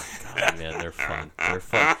 Yeah. God, man, they're fun. They're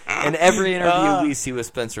fun. And every interview we see with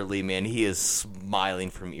Spencer Lee, man, he is smiling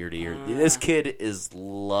from ear to ear. This kid is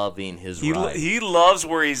loving his ride. He loves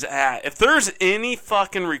where he's at. If there's any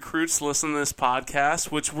fucking recruits listening to this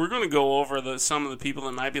podcast, which we're going to go over some of the people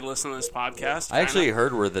that might be listening to this podcast. I actually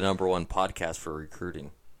heard we're the #1 podcast for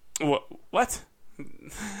recruiting. What?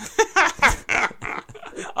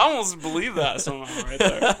 I almost believe that somehow right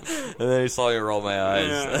there. And then he saw me roll my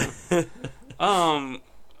eyes. Yeah.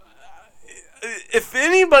 If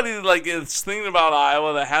anybody is thinking about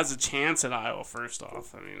Iowa that has a chance at Iowa, first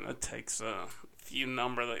off, I mean that takes a few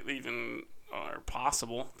number that even are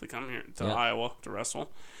possible to come here to Iowa to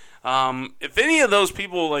wrestle. If any of those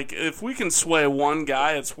people if we can sway one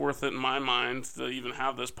guy, it's worth it in my mind to even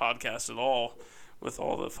have this podcast at all. With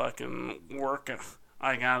all the fucking work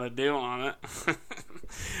I gotta do on it.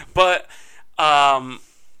 But,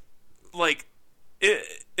 it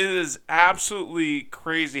is absolutely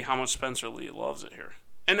crazy how much Spencer Lee loves it here.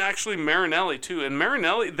 And actually Marinelli, too. And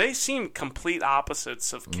Marinelli, they seem complete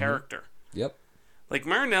opposites of character. Yep. Like,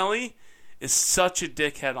 Marinelli is such a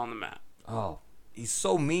dickhead on the mat. Oh, he's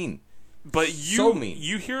so mean. But so mean.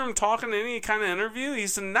 You hear him talking in any kind of interview,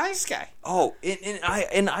 he's a nice guy. Oh,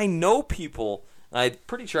 and I know people... I'm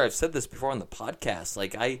pretty sure I've said this before on the podcast.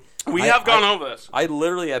 We have gone over this. I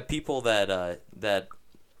literally have people that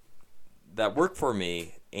work for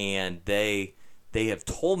me, and they have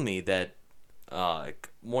told me that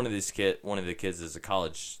one of the kids is a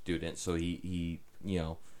college student, so he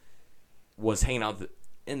was hanging out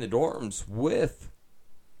in the dorms with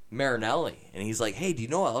Marinelli, and he's like, "Hey, do you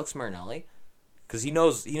know Alex Marinelli?" Because he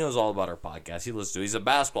knows all about our podcast. He listens to. He's a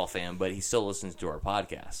basketball fan, but he still listens to our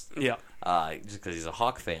podcast. Yeah. Just because he's a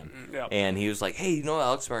Hawk fan. Yeah. And he was like, "Hey, you know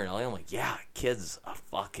Alex Marinelli?" I'm like, "Yeah, kid's a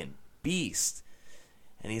fucking beast."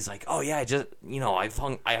 And he's like, "Oh yeah, I've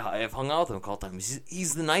hung out with him a couple times.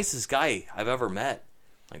 He's the nicest guy I've ever met."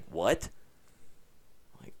 Like, what?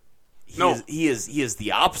 Like, he is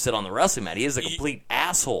the opposite on the wrestling mat. He is a complete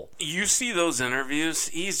asshole. You see those interviews?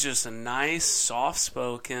 He's just a nice,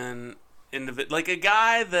 soft-spoken individual, like a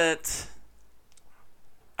guy that,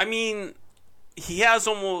 I mean, he has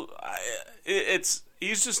almost.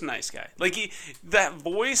 He's just a nice guy. Like that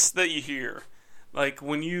voice that you hear, like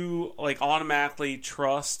when you automatically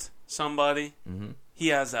trust somebody, he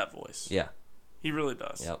has that voice. Yeah, he really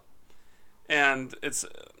does. Yep. And it's,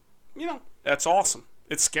 that's awesome.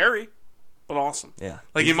 It's scary, but awesome. Yeah.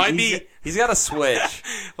 Like he's got a switch.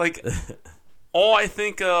 Like all I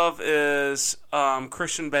think of is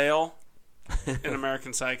Christian Bale. In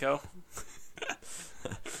American Psycho.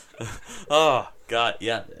 Oh, God,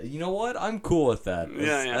 yeah. You know what? I'm cool with that.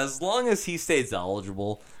 As long as he stays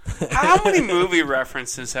eligible. How many movie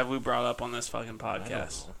references have we brought up on this fucking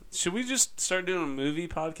podcast? Should we just start doing a movie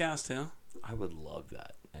podcast, too? I would love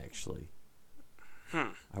that, actually. I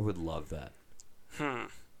would love that.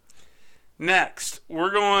 Next,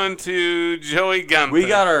 we're going to Joey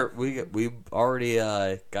Gunther. We already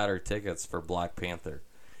got our tickets for Black Panther.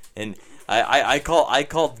 And I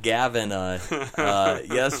called Gavin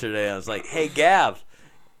yesterday. I was like, "Hey, Gav,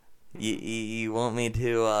 you want me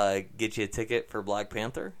to get you a ticket for Black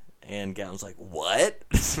Panther?" And Gavin's like, "What?"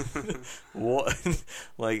 What?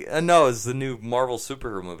 No, it's the new Marvel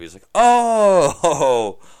superhero movie. He's like,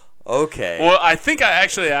 "Oh, okay." Well, I think I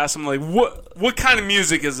actually asked him what kind of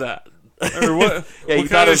music is that, or what what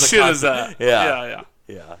kind of shit is that? Yeah.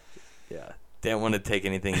 Didn't want to take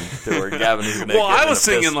anything to where Gavin is going to. Well, I was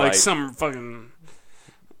thinking some fucking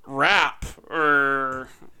rap or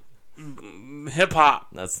hip hop.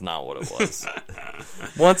 That's not what it was.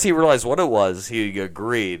 Once he realized what it was, he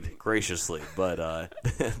agreed graciously. But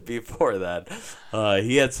before that,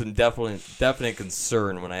 he had some definite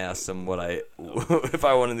concern when I asked him if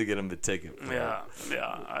I wanted to get him the ticket. Yeah.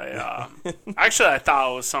 Actually, I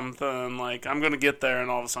thought it was something like I'm going to get there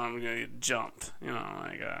and all of a sudden I'm going to get jumped.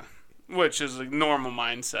 Which is a normal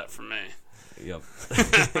mindset for me. Yep.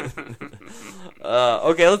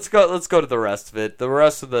 Okay, let's go to the rest of it. The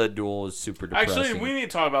rest of the duel is super depressing. Actually, we need to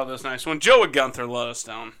talk about this next one. Joey Gunther let us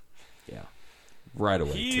down. Yeah, right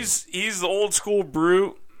away. He's the old school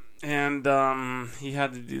brute, and he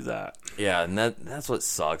had to do that. Yeah, and that's what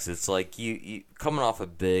sucks. It's like you coming off a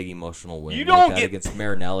big emotional win You don't like that get- against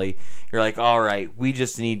Marinelli. You're like, all right, we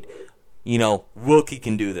just need, Wilkie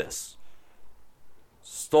can do this.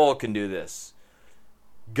 Stoll can do this.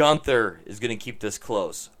 Gunther is going to keep this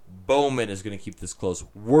close. Bowman is going to keep this close.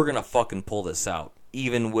 We're going to fucking pull this out,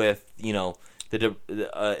 even with a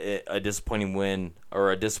disappointing win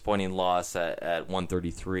or a disappointing loss at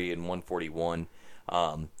 133 and 141.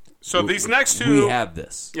 So these next two, we have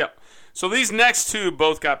this. Yep. So these next two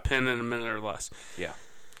both got pinned in a minute or less. Yeah.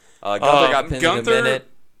 Gunther got pinned in a minute.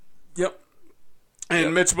 Yep.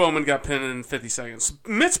 And Mitch Bowman got pinned in 50 seconds.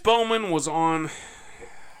 Mitch Bowman was on,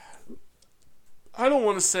 I don't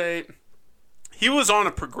want to say, he was on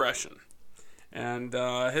a progression. And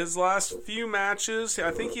his last few matches,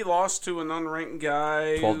 I think he lost to an unranked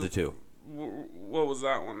guy. 12-2. What was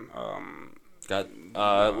that one? Got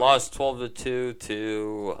lost 12-2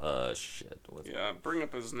 to shit. Yeah, bring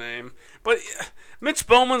up his name. But Mitch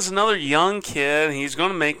Bowman's another young kid. He's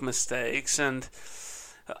going to make mistakes, and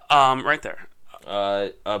right there.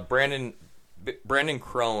 Brandon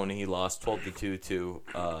Crone, he lost 12-2 to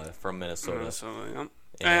from Minnesota.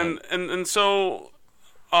 Yeah. And so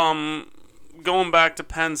going back to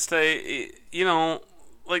Penn State, you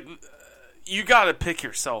got to pick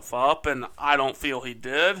yourself up, and I don't feel he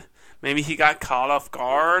did. Maybe he got caught off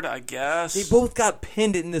guard, I guess. They both got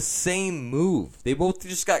pinned in the same move. They both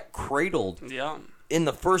just got cradled. Yeah. In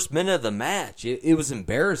the first minute of the match. It was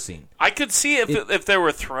embarrassing. I could see if there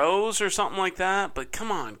were throws or something like that, but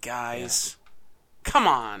come on, guys. Yeah. Come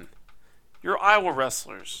on. You're Iowa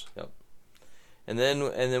wrestlers. Yep. And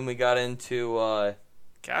then we got into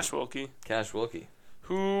Cash Wilkie.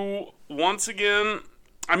 Who, once again,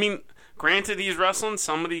 I mean, granted he's wrestling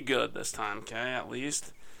somebody good this time, okay, at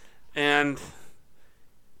least. But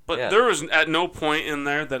there was at no point in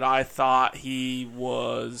there that I thought he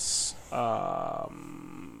was had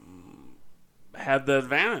the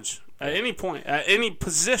advantage at any point, at any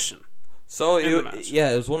position. So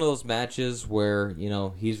it was one of those matches where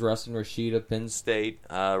he's wrestling Rashid of Penn State.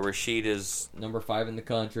 Rashid is number 5 in the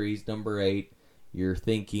country. He's number 8. You're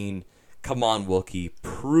thinking, come on, Wookie,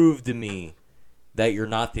 prove to me that you're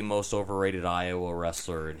not the most overrated Iowa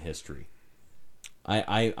wrestler in history.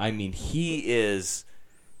 I mean, he's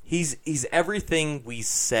everything we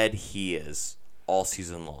said he is all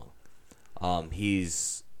season long.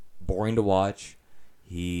 He's boring to watch.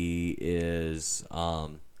 He is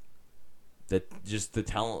just the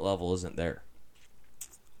talent level isn't there.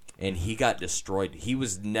 And he got destroyed. He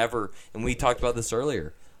was never, and we talked about this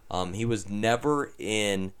earlier, he was never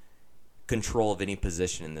in control of any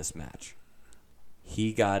position in this match.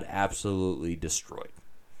 He got absolutely destroyed.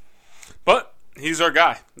 But he's our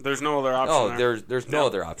guy. There's no other option. There's no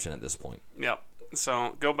other option at this point. Yep.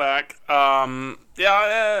 So go back. I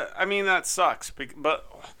mean that sucks. But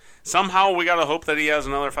somehow we gotta hope that he has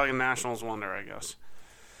another fucking Nationals wonder, I guess.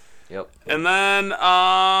 Yep. And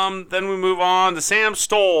then we move on to Sam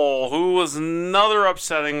Stoll, who was another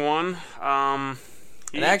upsetting one. And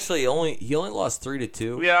actually, he only lost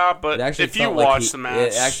 3-2. Yeah, but if you watch the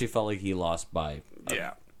match, it actually felt like he lost by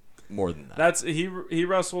more than that. He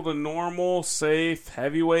wrestled a normal, safe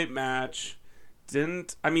heavyweight match. God.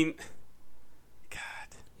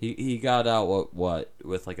 He got out what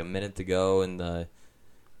with like a minute to go in the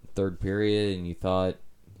third period, and you thought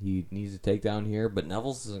he needs a takedown here, but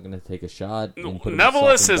Neville's isn't going to take a shot.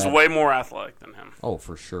 Neville's is way more athletic than him. Oh,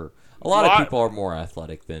 for sure. A lot of people are more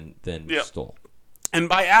athletic than Stoll. And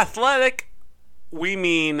by athletic, we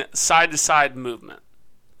mean side-to-side movement.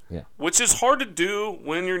 Yeah. Which is hard to do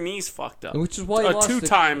when your knee's fucked up. And which is why he lost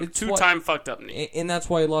two-time fucked up knee. And that's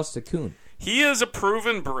why he lost to Kuhn. He is a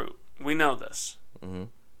proven brute. We know this. Mm-hmm.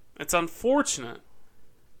 It's unfortunate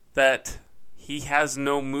that he has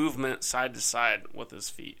no movement side to side with his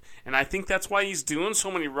feet. And I think that's why he's doing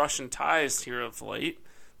so many Russian ties here of late,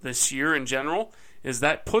 this year in general, is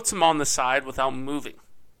that puts him on the side without moving.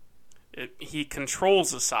 He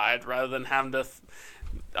controls the side rather than having to,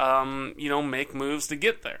 make moves to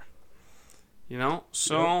get there.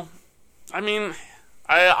 So, I mean,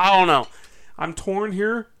 I don't know. I'm torn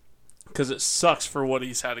here because it sucks for what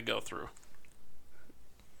he's had to go through.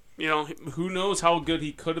 Who knows how good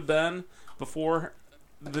he could have been before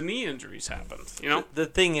the knee injuries happened. The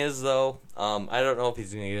thing is, though, I don't know if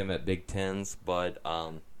he's going to get him at Big Tens, but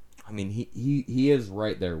he is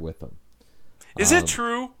right there with him. Is it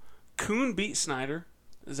true? Kuhn beat Snyder.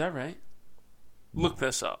 Is that right? Look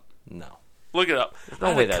this up. No. Look it up. no I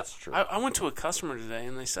had way a cu- that's true. I went to a customer today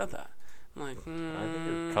and they said that. I'm like, I think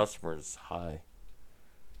your customer's high.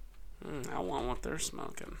 I want what they're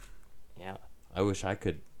smoking. Yeah. I wish I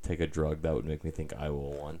could take a drug that would make me think Iowa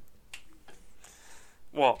won.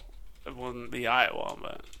 Well, it wouldn't be Iowa,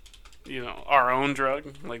 but our own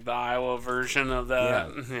drug, like the Iowa version of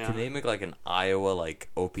that. Yeah. Can they make like an Iowa like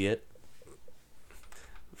opiate?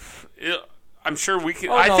 I'm sure we could.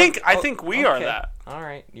 Oh, I no. think we are Okay. that. All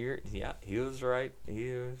right. He was right.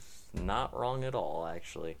 He was not wrong at all,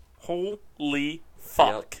 actually. Holy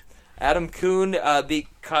fuck! Yep. Adam Kuhn beat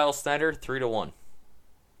Kyle Snyder 3-1.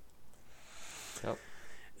 Yep.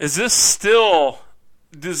 Is this still?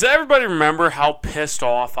 Does everybody remember how pissed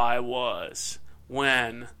off I was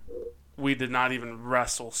when we did not even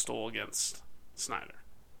wrestle Stoll against Snyder?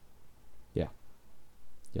 Yeah.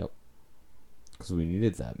 Yep. Because we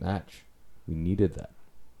needed that match. We needed that.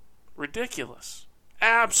 Ridiculous.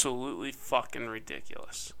 Absolutely fucking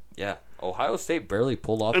ridiculous. Yeah. Ohio State barely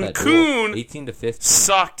pulled off And that Kuhn duel.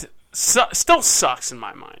 18-15. Still sucks in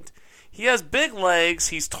my mind. He has big legs.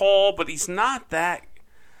 He's tall, but he's not that.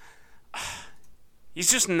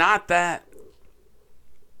 He's just not that.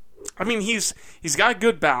 I mean, he's got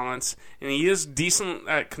good balance and he is decent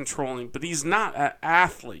at controlling, but he's not an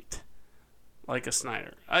athlete like a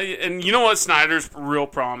Snyder. And you know what Snyder's real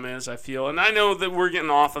problem is, I feel, and I know that we're getting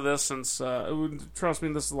off of this since, trust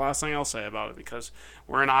me, this is the last thing I'll say about it because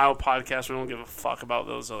we're an Iowa podcast. We don't give a fuck about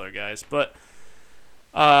those other guys. But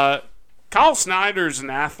Kyle Snyder's an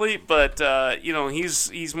athlete, but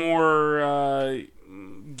he's more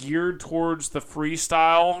geared towards the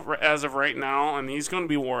freestyle as of right now, and he's going to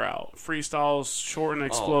be wore out. Freestyle's short and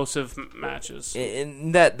explosive matches.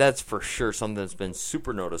 And that's for sure something that's been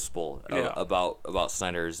super noticeable about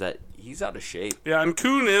Snyder is that he's out of shape. Yeah, and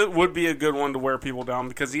Kuhn would be a good one to wear people down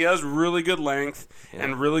because he has really good length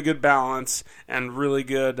and really good balance and really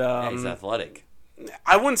good. He's athletic.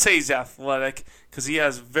 I wouldn't say he's athletic because he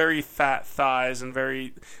has very fat thighs and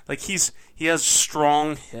he has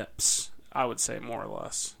strong hips. I would say more or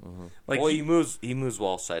less. Mm-hmm. Like well, he moves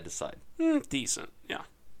well side to side. Decent, yeah.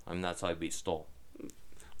 I mean that's how I beat Stoll.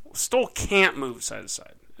 Stoll can't move side to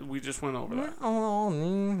side. We just went over that.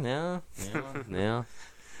 Yeah.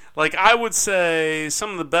 Like I would say,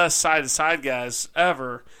 some of the best side to side guys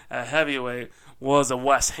ever at heavyweight was a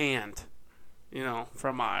Wes Hand,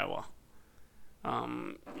 from Iowa.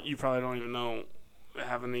 You probably don't even know.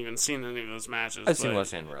 Haven't even seen any of those matches. I've seen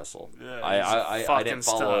Wes Hand wrestle. Yeah, I didn't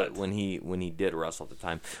follow stud. it when he did wrestle at the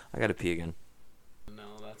time. I got to pee again. No,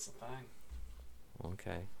 that's the thing.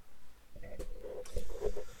 Okay.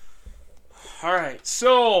 All right,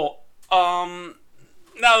 so now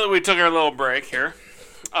that we took our little break here,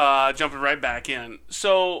 jumping right back in.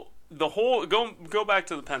 So the whole go back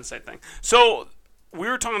to the Penn State thing. So we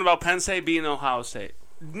were talking about Penn State beating Ohio State.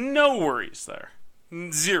 No worries there.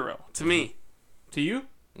 Zero to me. To you?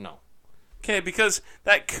 No. Okay, because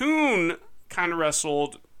that Kuhn kind of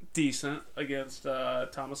wrestled decent against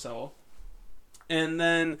Tomasello. And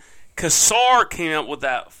then Kassar came out with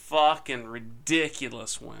that fucking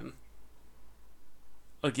ridiculous win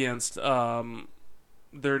against their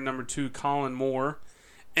number 2, Colin Moore.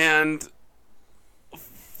 And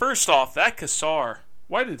first off, that Kassar,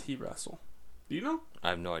 why did he wrestle? Do you know? I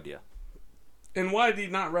have no idea. And why did he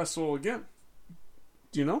not wrestle again?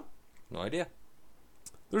 Do you know? No idea.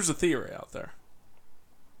 There's a theory out there.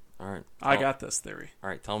 All right. I got this theory. All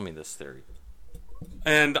right, tell me this theory.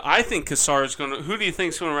 And I think Kassar is going to... Who do you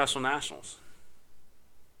think is going to wrestle Nationals?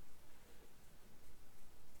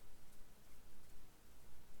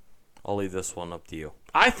 I'll leave this one up to you.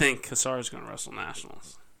 I think Kassar is going to wrestle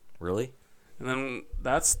Nationals. Really? And then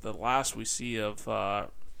that's the last we see of fucking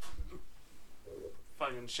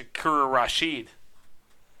Shakur Rashid.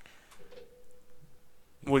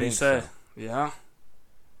 What do you say? So? Yeah.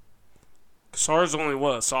 Kassar's only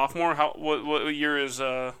what, a sophomore? What year is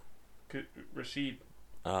Rashid?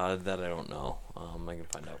 That I don't know. I can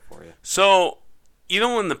find out for you. So,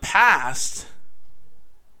 in the past,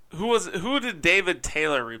 who did David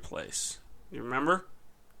Taylor replace? You remember?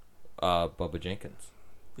 Bubba Jenkins.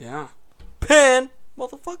 Yeah. Penn,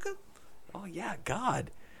 motherfucker. Oh yeah,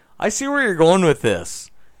 God. I see where you're going with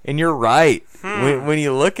this, and you're right. When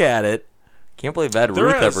you look at it, can't believe Ed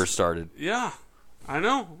Ruth ever started. Yeah, I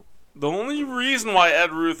know. The only reason why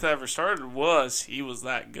Ed Ruth ever started was he was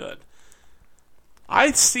that good.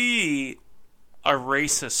 I see a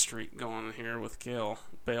racist streak going here with Bale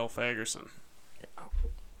Fagerson.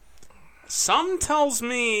 Some tells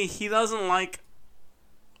me he doesn't like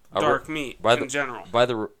dark meat in general. By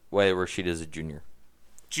the way, Rashid is a junior.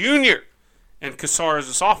 Junior! And Kassar is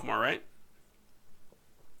a sophomore, right?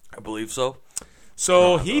 I believe so.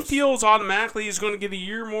 So No, he those- feels automatically he's going to get a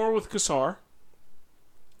year more with Kassar.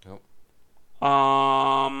 Yep.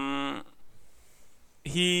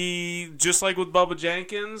 He, just like with Bubba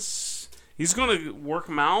Jenkins, he's going to work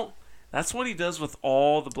him out. That's what he does with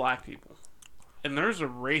all the black people. And there's a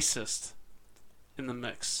racist in the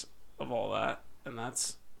mix of all that, and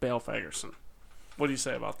that's Bale Fagerson. What do you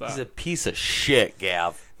say about that? He's a piece of shit,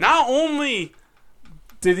 Gav. Not only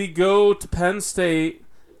did he go to Penn State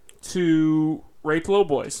to rape little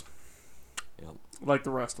boys, Yep. like the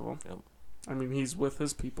rest of them. Yep. I mean, he's with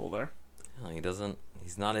his people there. No, he doesn't.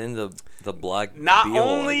 He's not in the black. Not deal, I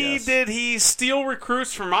only guess. did he steal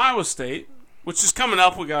recruits from Iowa State, which is coming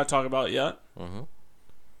up, we got to talk about yet. Mhm.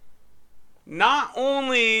 Not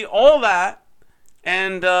only all that,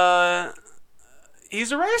 and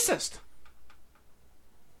he's a racist.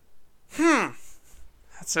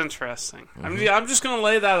 That's interesting. I'm just going to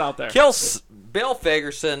lay that out there. Bale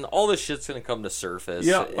Fagerson. All this shit's gonna come to surface.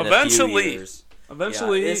 Yeah, in eventually. A few years.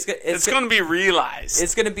 Eventually, Yeah, it's going to be realized.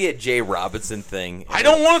 It's gonna be a Jay Robinson thing. I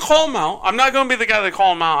don't want to call him out. I'm not going to be the guy that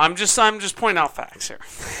call him out. I'm just pointing out facts here.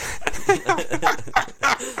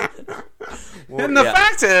 And the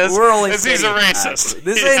fact is he's a racist. Facts.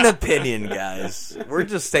 This ain't an opinion, guys. We're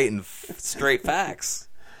just stating straight facts.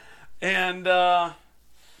 And,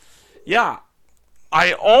 yeah.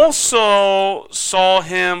 I also saw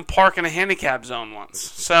him park in a handicap zone once.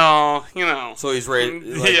 So, you know. So he's right.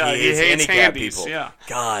 Yeah, he hates handicapped handies, people. yeah.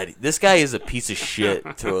 God, this guy is a piece of shit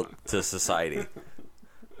to society.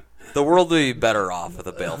 The world would be better off with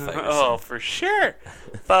a Bale Fagerson. Oh, for sure.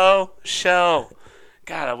 Faux show.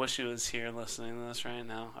 God, I wish he was here listening to this right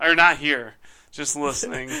now. Or not here, just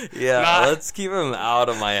listening. Yeah, let's keep him out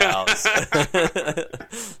of my house.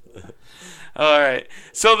 All right.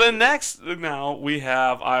 So then next, now we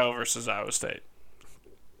have Iowa versus Iowa State.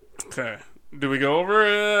 Okay. Do we go over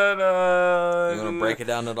it? You want to break it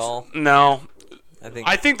down at all? No.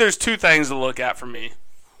 I think there's two things to look at for me.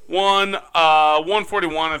 One,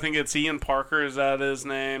 141. I think it's Ian Parker. Is that his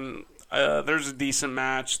name? There's a decent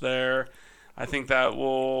match there. I think that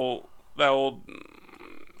will.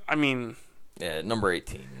 I mean, yeah, number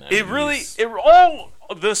 18.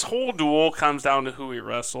 This whole duel comes down to who we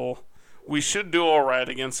wrestle. We should do all right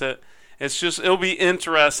against it. It's just it'll be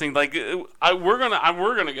interesting. Like we're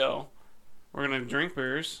gonna go. We're gonna drink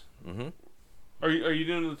beers. Mm-hmm. Are you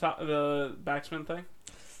doing the backspin thing?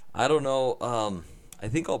 I don't know. I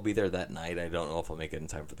think I'll be there that night. I don't know if I'll make it in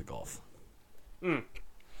time for the golf.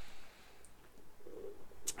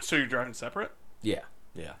 So you're driving separate? Yeah.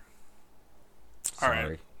 All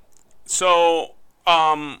right. So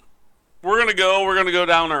we're gonna go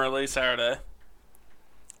down early Saturday.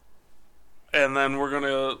 And then we're going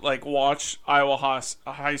to watch Iowa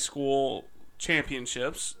High School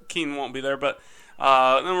championships. Keen won't be there, but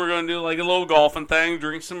then we're going to do a little golfing thing,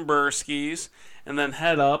 drink some Burskies, and then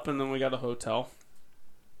head up, and then we got a hotel.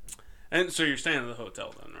 And so you're staying at the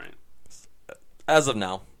hotel then, right? As of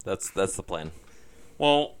now, that's the plan.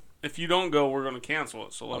 Well, if you don't go, we're going to cancel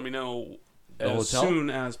it. So let me know as soon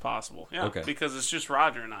as possible. Yeah, okay. Because it's just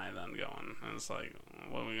Roger and I then going. And it's like,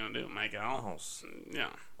 what are we going to do? Make out? Oh, yeah.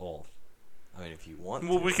 Well, I mean, if you want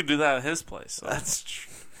Well, to. we could do that at his place. So. That's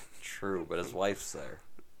true, but his wife's there.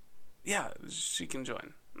 Yeah, she can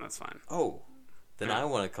join. That's fine. Oh, then I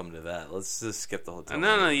want to come to that. Let's just skip the hotel.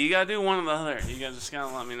 No, you gotta do one or the other. You guys just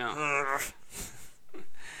gotta let me know.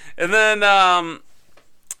 and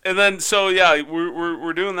then, so yeah,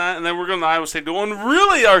 we're doing that, and then we're going to Iowa State. And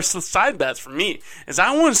really, our side bets for me is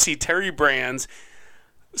I want to see Terry Brands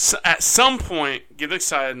at some point get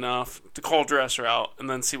excited enough to call Dresser out, and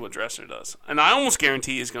then see what Dresser does. And I almost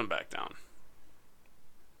guarantee he's going to back down.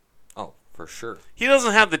 Oh, for sure. He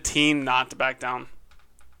doesn't have the team not to back down.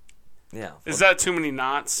 Yeah. Is that too many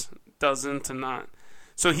knots? Doesn't to not.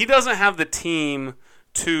 So he doesn't have the team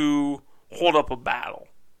to hold up a battle,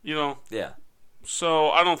 you know? Yeah. So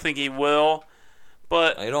I don't think he will.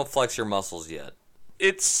 But You don't flex your muscles yet.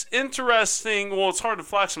 it's interesting. Well, it's hard to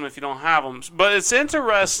flex them if you don't have them. But it's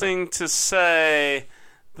interesting to say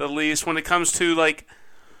the least when it comes to,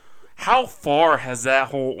 how far has that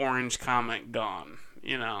whole orange comic gone,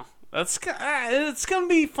 you know? It's going to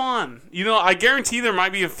be fun. You know, I guarantee there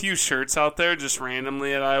might be a few shirts out there just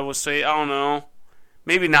randomly at Iowa State. I don't know.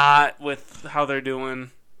 Maybe not with how they're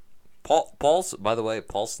doing. By the way,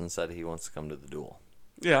 Paulson said he wants to come to the duel.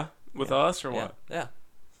 Yeah. With us or what? Yeah.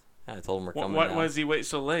 I told him we're coming Why now. does he wait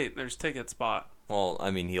so late? There's ticket spot. Well, I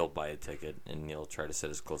mean, he'll buy a ticket, and he'll try to sit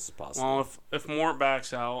as close as possible. Well, if Mort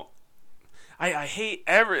backs out, I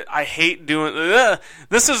hate doing.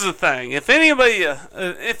 This is the thing. If any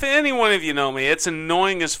one of you know me, it's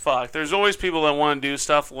annoying as fuck. There's always people that want to do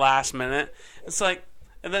stuff last minute. It's like,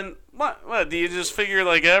 and then what? Do you just figure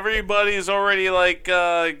like everybody's already like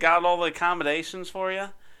got all the accommodations for you?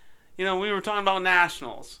 You know, we were talking about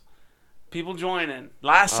nationals, people joining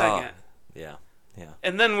last second. Yeah.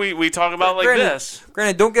 And then we talk about like Granted- this.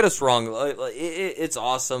 Granted, don't get us wrong. It's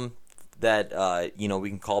awesome that we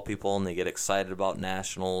can call people and they get excited about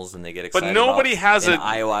nationals and they get excited. nobody about has an a-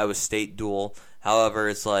 Iowa State duel. However,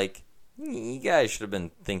 it's like you guys should have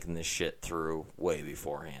been thinking this shit through way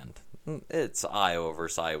beforehand. It's Iowa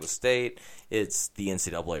versus Iowa State. It's the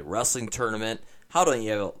NCAA wrestling tournament. How don't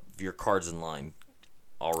you have your cards in line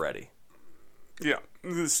already? Yeah,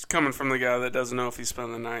 this is coming from the guy that doesn't know if he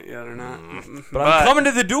spent the night yet or not. But I'm coming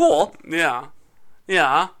to the duel. Yeah.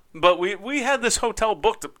 But we had this hotel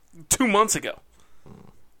booked 2 months ago.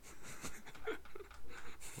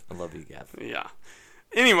 I love you, Gav. Yeah.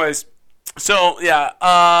 Anyways, so yeah,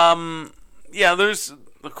 there's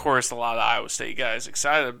of course a lot of Iowa State guys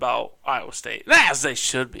excited about Iowa State, as they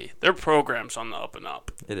should be. Their program's on the up and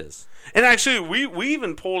up. It is. And actually, we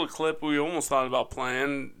even pulled a clip we almost thought about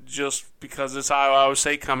playing just because it's Iowa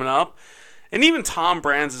State coming up. And even Tom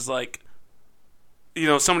Brands is like,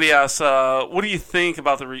 somebody asked, what do you think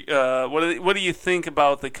about what do you think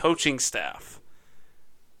about the coaching staff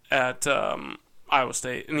at Iowa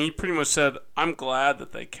State? And he pretty much said, I'm glad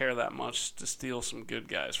that they care that much to steal some good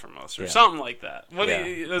guys from us, or something like that.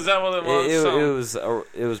 Is that what it was?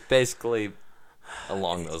 It was basically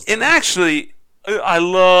along those lines. And actually, I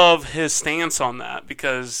love his stance on that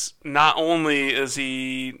because not only is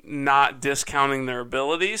he not discounting their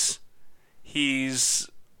abilities, he's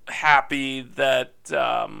happy that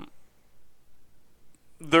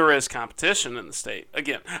there is competition in the state.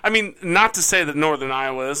 Again, I mean, not to say that Northern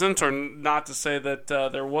Iowa isn't, or not to say that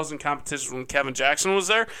there wasn't competition when Kevin Jackson was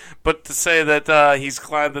there, but to say that he's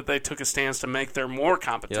glad that they took a stance to make there more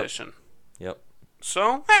competition. Yep.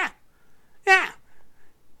 So, yeah.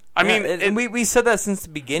 I mean, and we said that since the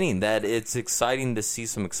beginning, that it's exciting to see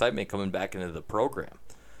some excitement coming back into the program.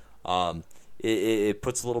 It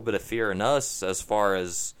puts a little bit of fear in us as far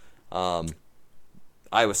as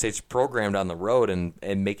Iowa State's program down the road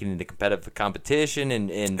and making it a competitive competition.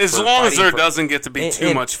 And as long as there doesn't get to be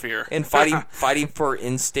too much fear. And fighting for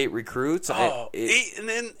in-state recruits.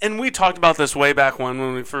 And we talked about this way back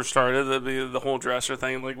when we first started, the whole dresser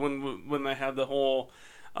thing, like when they had the whole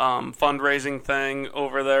fundraising thing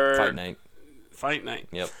over there. Fight night.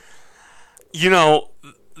 Yep.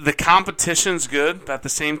 The competition's good, but at the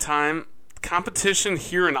same time, competition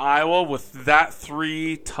here in Iowa with that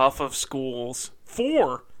 3 tough of schools,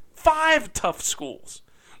 5 tough schools,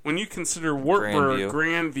 when you consider Wartburg,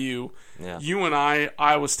 Grandview, UNI,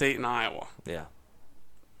 Iowa State, and Iowa. Yeah.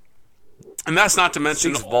 And that's not to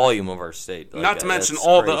mention the volume of our state. Not to mention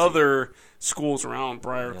all the other schools around,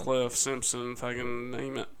 Briarcliff, Simpson, fucking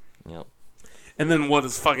name it. Yep. And then what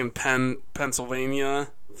does fucking Pennsylvania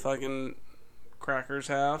fucking crackers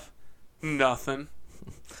have? Nothing.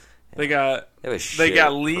 They got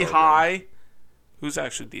Lehigh, who's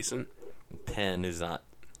actually decent. Penn, who's not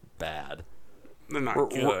bad. They're not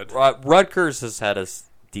good. Rutgers has had a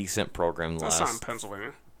decent program That's not in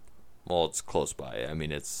Pennsylvania. Well, it's close by. I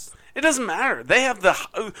mean, it doesn't matter. They have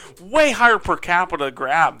the way higher per capita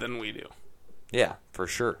grab than we do. Yeah, for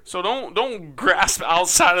sure. So don't grasp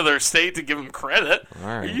outside of their state to give them credit. All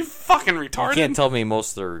right. Are you fucking retarded? You can't tell me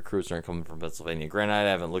most of their recruits aren't coming from Pennsylvania. Granted, I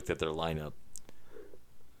haven't looked at their lineup.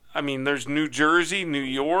 I mean, there's New Jersey, New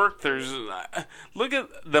York. There's look at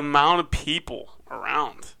the amount of people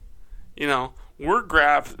around. We're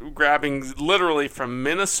grabbing literally from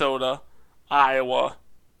Minnesota, Iowa,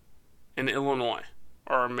 and Illinois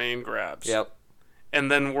are our main grabs. Yep.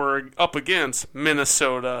 And then we're up against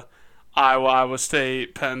Minnesota, Iowa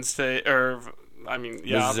State, Penn State,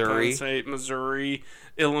 Missouri. Penn State, Missouri,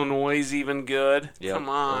 Illinois is even good. Yep. Come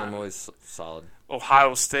on, Illinois is solid.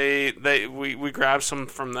 Ohio State, we grabbed some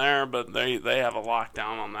from there, but they have a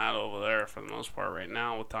lockdown on that over there for the most part right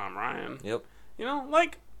now with Tom Ryan. Yep.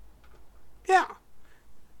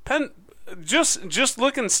 Just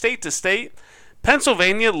looking state to state,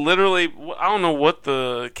 Pennsylvania literally, I don't know what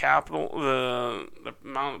the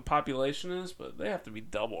amount of population is, but they have to be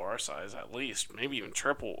double our size at least, maybe even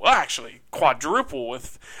triple. Well, actually, quadruple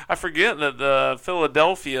with, I forget that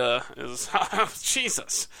Philadelphia is,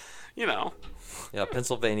 Jesus, Yeah,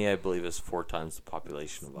 Pennsylvania, I believe, is 4 times the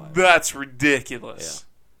population of Iowa. That's ridiculous.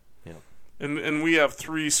 Yeah. And we have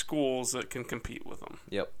 3 schools that can compete with them.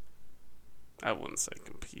 Yep. I wouldn't say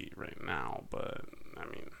compete right now, but, I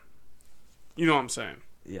mean, you know what I'm saying.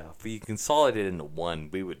 Yeah, if we consolidate into one,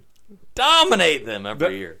 we would dominate them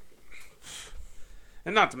every year.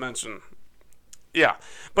 And not to mention, yeah.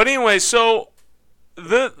 But anyway, so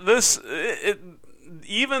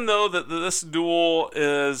even though this duel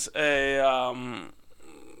is a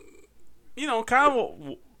kind of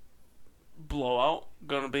a blowout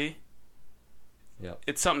gonna be, Yep.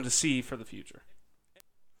 it's something to see for the future.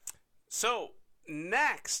 So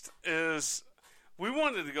next is we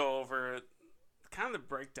wanted to go over kind of the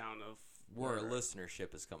breakdown of Where our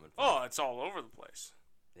listenership is coming from. Oh, it's all over the place.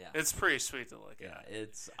 Yeah. It's pretty sweet to look Yeah, at.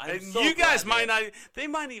 it's. And I'm so you guys glad might that- not. They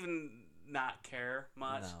might even not care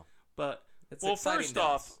much. No. But It's well, exciting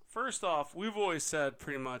first off, we've always said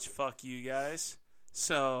pretty much "fuck you guys,"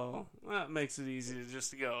 so that makes it easy to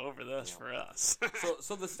just go over this for us.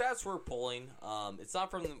 So the stats we're pulling, it's not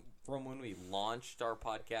from when we launched our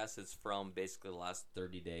podcast. It's from basically the last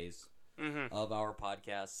 30 days of our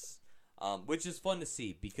podcasts, which is fun to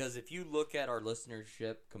see because if you look at our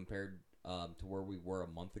listenership compared to where we were a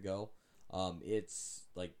month ago, it's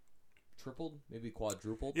like tripled, maybe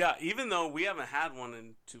quadrupled. Yeah, even though we haven't had one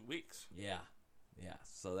in 2 weeks. Yeah.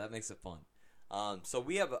 So that makes it fun. So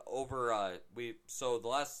we have so the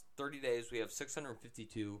last 30 days we have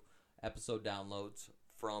 652 episode downloads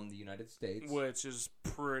from the United States, Which is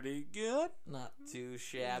pretty good. not too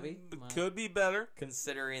shabby. Could be better.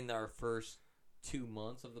 Considering our first 2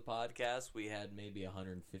 months of the podcast, we had maybe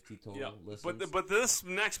 150 total Yeah, listens. but this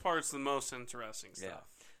next part's the most interesting stuff.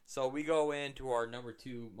 Yeah. So we go into our number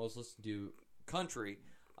 2 most listened to country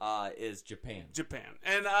is Japan. Japan.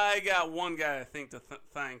 And I got one guy I think to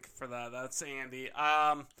thank for that. That's Andy.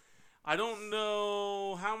 I don't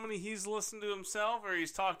know how many he's listened to himself or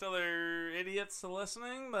he's talked to other idiots to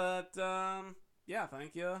listening, but yeah,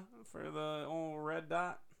 thank you for the old Red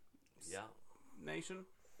Dot Yeah. Nation.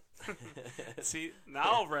 See,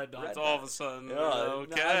 now Red Dot's Red all Dot. of a sudden. Yeah,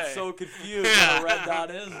 okay. I'm so confused what a red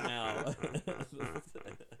dot is now.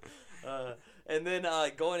 And then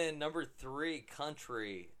going in number 3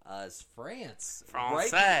 country is France.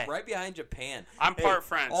 Francais. Right behind Japan. I'm part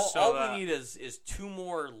French, All, so all that- we need is 2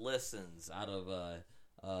 more listens out of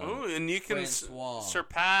Ooh, and you can Francois,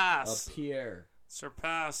 surpass Pierre.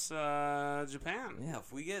 Japan. Yeah,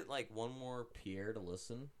 if we get like one more Pierre to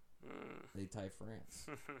listen, they tie France.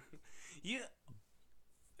 Yeah.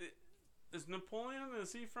 Is Napoleon,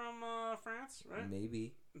 is he from France, right?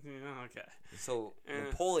 Maybe. Yeah, okay. So Eh.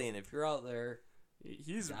 Napoleon, if you're out there,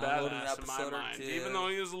 He's a Download an badass in my episode or mind. two. Even though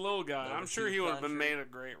he was a little guy, Number I'm sure 2 he would have been country. made a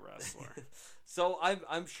great wrestler. So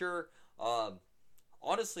I'm sure.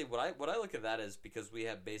 Honestly, what I look at that is because we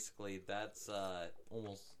have basically that's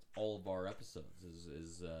almost all of our episodes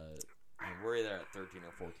is we're either at 13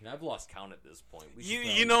 or 14. I've lost count at this point. We should you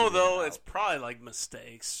probably know figure though, it it's out. probably like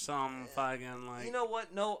mistakes. Some fucking like You know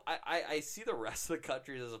what? No, I see the rest of the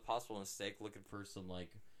countries as a possible mistake, looking for some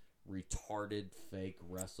like retarded fake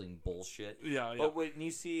wrestling bullshit. yeah. But when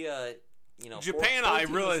you see Japan, I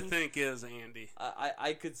 14 really listens, think is Andy.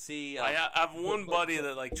 I could see. I have one but- buddy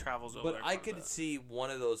that like travels over But there. I quite a could bit. see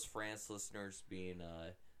one of those France listeners being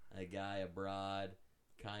a guy abroad,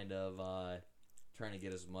 kind of trying to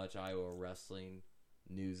get as much Iowa wrestling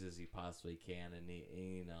news as he possibly can,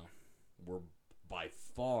 and we're by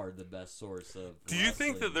far the best source of. Do you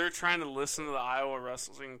think that wrestling. they're trying to listen to the Iowa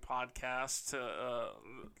Wrestling podcast to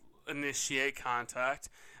initiate contact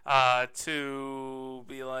to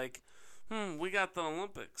be like, we got the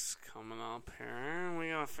Olympics coming up here, and we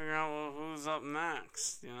gotta figure out who's up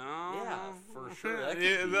next, you know? Yeah, for sure. That could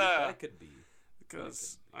Yeah, be. that- That could be.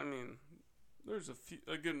 Because I mean, there's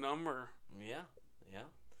a good number. Yeah.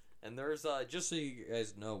 And there's just so you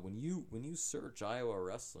guys know, when you search Iowa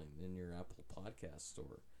wrestling in your Apple Podcast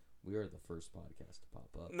store, we are the first podcast to pop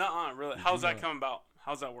up. Nuh-uh, really. Did How's you that know- come about?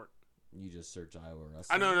 How's that work? You just search Iowa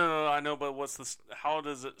wrestling. I know, no, I know, but what's the? How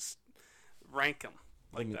does it rank them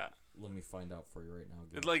like that? Let me find out for you right now.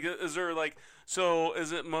 Gabe. Like, is there like, so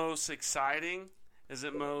is it most exciting? Is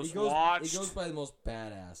it most It goes watched? by the most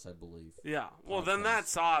badass, I believe. Yeah. Well, then podcast.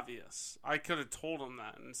 that's obvious. I could have told them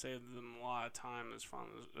that and saved them a lot of time as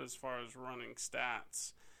far as running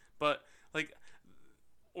stats. But like,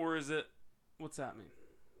 or is it? What's that mean?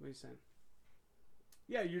 What are you saying?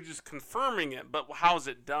 Yeah, you're just confirming it. But how's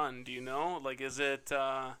it done? Do you know? Like, is it?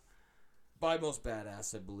 By most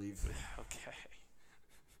badass, I believe. Okay.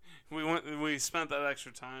 We spent that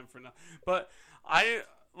extra time for now. But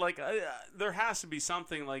there has to be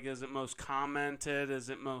something like, is it most commented? Is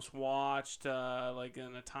it most watched? Like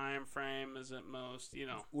in a time frame? Is it most,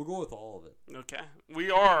 We'll go with all of it. Okay.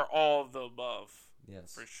 We are all of the above.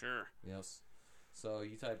 Yes. For sure. Yes. So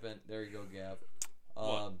you type in. There you go, Gav.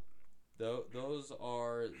 What? Those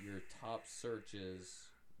are your top searches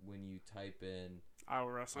when you type in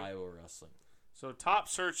Iowa Wrestling. Iowa Wrestling. So top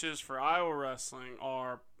searches for Iowa Wrestling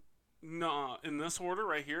are in this order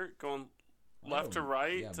right here, going left to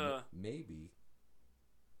right. Yeah, maybe.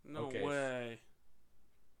 No Okay. way.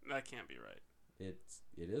 That can't be right. It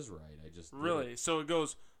is right. I just did Really? it. So it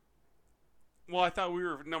goes. Well, I thought we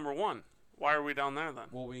were number 1. Why are we down there then?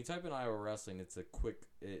 Well, when you type in Iowa Wrestling, it's a quick.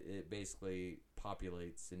 It basically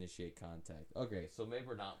populates initiate contact. Okay, so maybe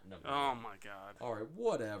we're not number Oh one. my god. All right,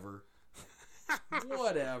 whatever.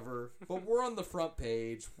 Whatever. But we're on the front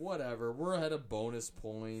page. Whatever. We're ahead of bonus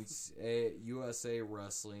points. USA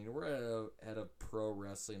Wrestling. We're ahead of Pro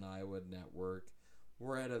Wrestling Iowa Network.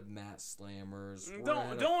 We're ahead of Matt Slammers.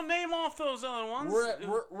 Don't name off those other ones.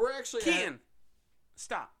 We're actually Keaton.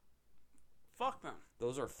 Stop. Fuck them.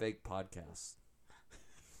 Those are fake podcasts.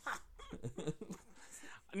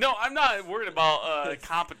 No, I'm not worried about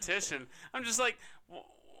competition. I'm just like,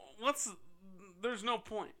 there's no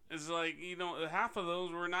point. It's like, half of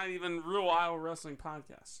those were not even real Iowa wrestling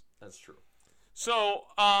podcasts. That's true. So,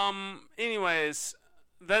 anyways,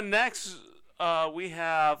 then next we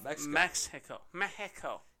have Mexico.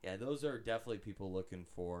 Yeah, those are definitely people looking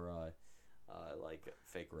for like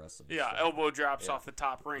fake wrestling. Yeah, stuff. elbow drops Yeah. off the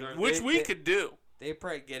top ring, They're- which they- we they- could do. They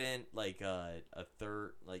probably get in like a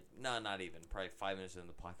third, like not even, probably 5 minutes into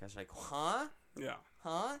the podcast. Like, huh?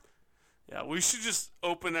 Yeah, we should just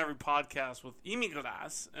open every podcast with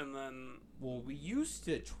imigras and then Well, we used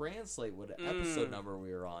to translate what episode number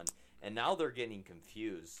we were on, and now they're getting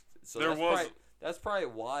confused. So that's probably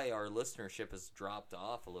why our listenership has dropped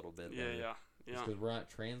off a little bit. yeah. Because we're not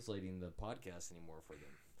translating the podcast anymore for them.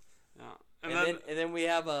 Yeah. And then we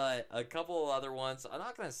have a couple of other ones. I'm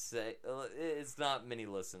not going to say it's not many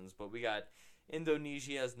listens, but we got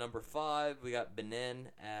Indonesia as number 5. We got Benin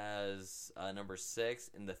as number 6,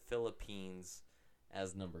 and the Philippines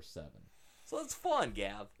as number 7. So that's fun,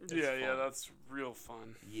 Gav. That's yeah, fun. that's real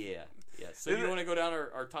fun. Yeah. So you want to go down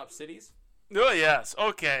our top cities? Oh, yes.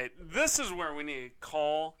 Okay, this is where we need to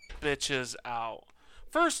call bitches out.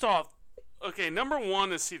 First off, okay, number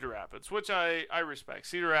 1 is Cedar Rapids, which I respect.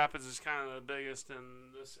 Cedar Rapids is kind of the biggest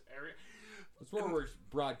in this area. That's where we're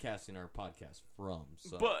broadcasting our podcast from.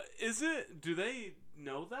 So. But do they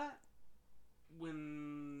know that?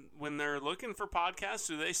 When they're looking for podcasts,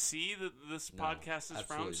 do they see that this No, podcast is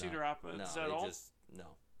from absolutely Cedar not. Rapids No, at all? No,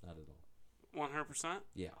 not at all. 100%?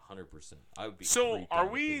 Yeah, 100%. I would be. So freaked are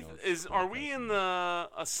out we if they know are we podcasting. in the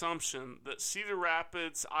assumption that Cedar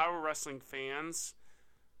Rapids Iowa wrestling fans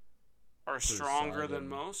are stronger than and-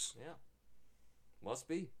 most? Yeah. Must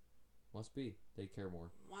be. They care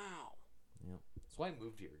more. Wow. Yeah. That's why I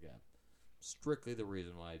moved here, Gab. Strictly the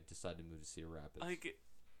reason why I decided to move to Cedar Rapids. Like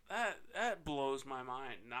that blows my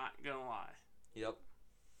mind, not gonna lie. Yep.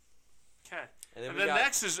 Okay. And then And we then got-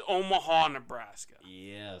 next is Omaha, Nebraska,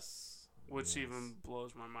 Yes. which Yes. even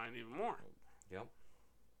blows my mind even more. Yep.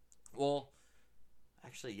 Well,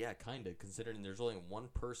 actually, yeah, kind of. Considering there's only one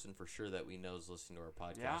person for sure that we know is listening to our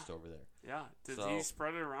podcast over there. Yeah. Did So- he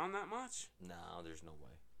spread it around that much? No, there's no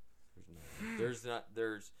way. There's not.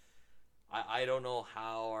 There's. I don't know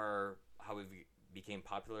how we became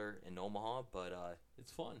popular in Omaha, but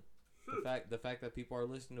it's fun. The fact that people are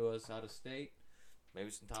listening to us out of state, maybe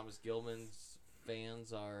some Thomas Gilman's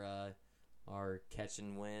fans are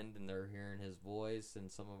catching wind and they're hearing his voice in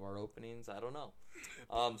some of our openings. I don't know.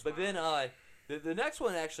 But then the next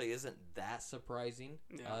one actually isn't that surprising.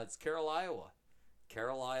 Yeah. It's Carroll, Iowa.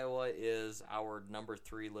 Carroll, Iowa is our number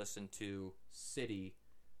 3 listened to city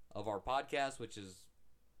of our podcast, which is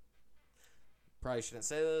probably shouldn't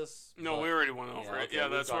say this. No, but- we already went over it. okay, Yeah,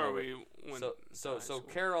 we've that's gone where over we it. went. So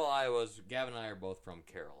Carroll, Iowa's. Gavin and I are both from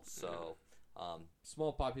Carroll, so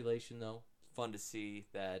small population though. Fun to see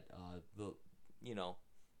that the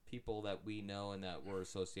people that we know and that we're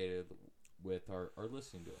associated with are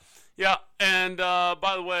listening to us. Yeah, and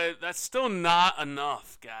by the way, that's still not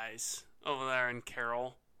enough, guys, over there in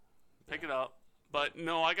Carroll. Pick it up. But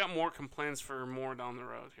no, I got more complaints for more down the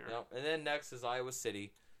road here. Yep. And then next is Iowa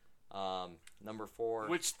City, number 4.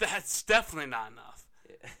 Which that's definitely not enough.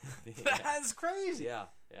 Yeah. That's crazy. Yeah.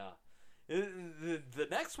 The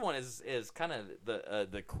next one is kind of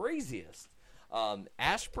the craziest.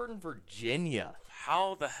 Ashburn, Virginia.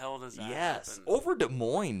 How the hell does that Yes, happen? over Des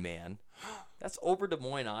Moines, man. That's over Des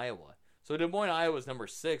Moines, Iowa. So Des Moines, Iowa is number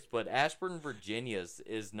 6, but Ashburn, Virginia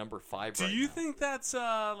is number 5 Do right you now. think that's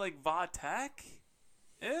like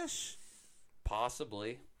Vatech-ish?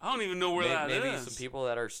 Possibly. I don't even know where that Maybe is. some people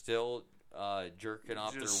that are still jerking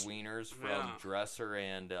off Just- their wieners from yeah. Dresser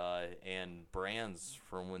and Brands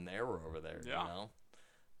from when they were over there. Yeah. You know,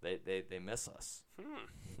 they miss us.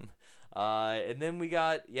 And then we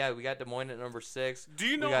got Des Moines at number 6. Do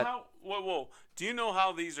you know how? Whoa! Do you know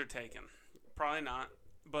how these are taken? Probably not.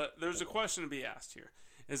 But there's a question to be asked here.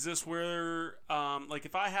 Is this where, like,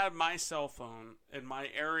 if I had my cell phone and my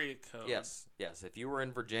area code? Yes. If you were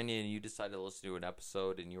in Virginia and you decided to listen to an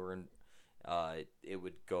episode and you were in, it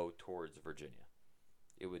would go towards Virginia.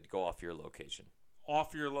 It would go off your location.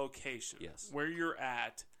 Off your location. Yes. Where you're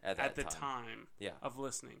at the time of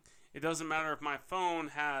listening. It doesn't matter if my phone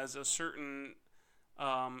has a certain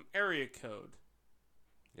area code.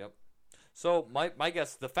 Yep. So my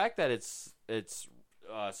guess, the fact that it's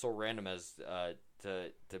so random as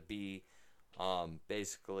to be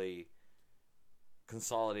basically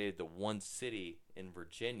consolidated to one city in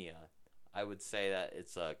Virginia, I would say that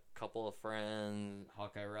it's a couple of friends,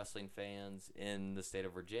 Hawkeye wrestling fans in the state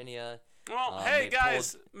of Virginia. Well, hey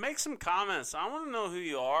guys, make some comments. I want to know who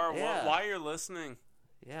you are, why you're listening.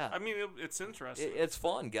 Yeah, I mean it's interesting. It's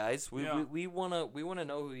fun, guys. We wanna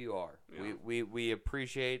know who you are. Yeah. We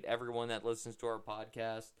appreciate everyone that listens to our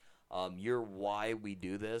podcast. You're why we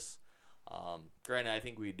do this. Granted, I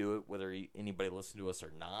think we do it whether anybody listens to us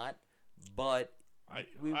or not, but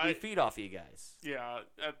we feed off you guys. Yeah,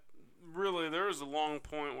 really, there was a long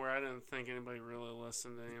point where I didn't think anybody really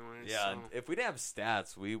listened anyway. Yeah, so. if we didn't have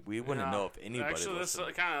stats, we wouldn't know if anybody Actually, listened.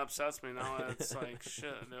 this kind of upsets me now. It's like,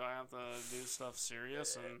 shit, do I have to do stuff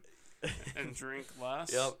serious and drink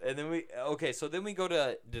less? Yep, and then so then we go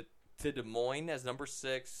to Des Moines as number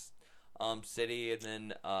 6 city, and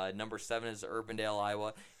then number 7 is Urbandale,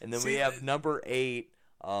 Iowa, and then we have number 8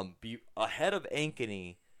 ahead of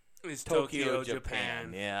Ankeny. It's Tokyo,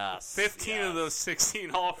 Japan. Yes. 15 of those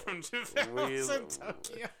 16 all from Japan.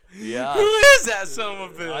 Tokyo. Yeah. Who is that son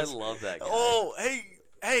of a bitch? I love that guy. Oh,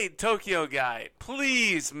 hey, Tokyo guy,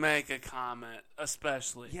 please make a comment,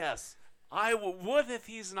 especially. Yes. What if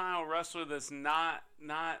he's an Iowa wrestler that's not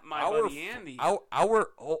my buddy Andy? Hold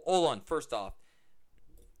on. First off,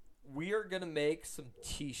 we are gonna make some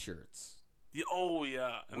T-shirts. Oh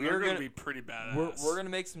yeah, and they're gonna be pretty badass. We're gonna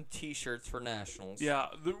make some T-shirts for nationals. Yeah,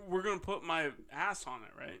 we're gonna put my ass on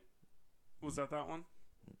it, right? Was that one,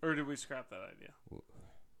 or did we scrap that idea?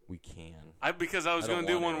 We can. Because I was gonna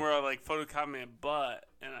do one where I like photocopy my butt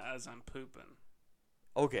and as I'm pooping.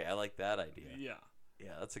 Okay, I like that idea. Yeah.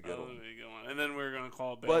 Yeah, that's a good one. Would be a good one. And then we're gonna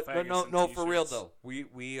call it. But no, for real though,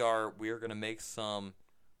 we are gonna make some.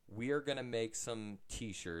 We are gonna make some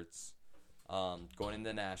T-shirts. Going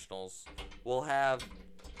into nationals, we'll have,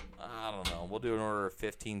 I don't know, we'll do an order of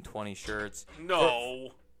 15, 20 shirts. No.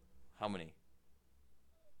 How many?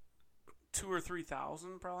 2,000 or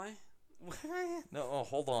 3,000 probably. No,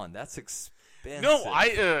 hold on, that's expensive. No, I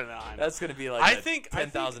that's going to be like a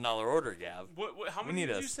 $10,000 order, Gav. How many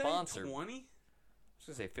did you sponsor. say? 20? I was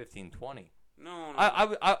going to say 15, 20. No.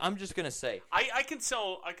 I'm just going to say. I could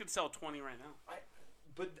sell 20 right now.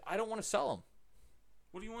 But I don't want to sell them.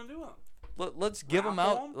 What do you want to do with them? Let's give them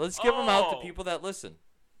out. Let's give them out to people that listen.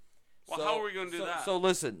 Well, how are we going to do that? So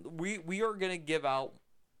listen, we are going to give out.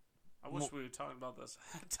 I wish we were talking about this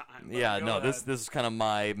ahead of time. Yeah, no, this is kind of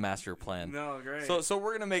my master plan. No, great. So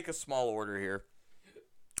we're going to make a small order here,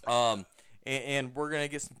 and we're going to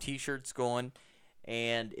get some T-shirts going.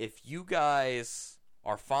 And if you guys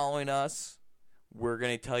are following us, we're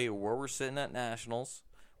going to tell you where we're sitting at nationals.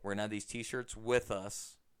 We're going to have these T-shirts with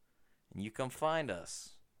us, and you come find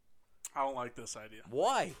us. I don't like this idea.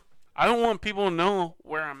 Why? I don't want people to know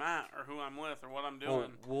where I'm at or who I'm with or what I'm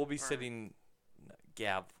doing. We'll be sitting.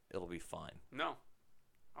 Gab, it'll be fine. No,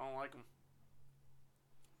 I don't like them.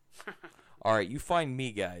 All right, you find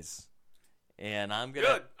me, guys, and I'm gonna.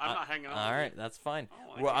 Good. I'm not hanging out. All right, that's fine.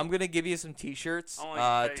 Like I'm gonna give you some T-shirts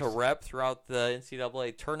to rep throughout the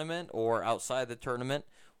NCAA tournament or outside the tournament,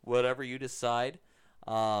 whatever you decide.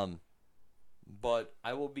 But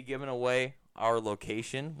I will be giving away our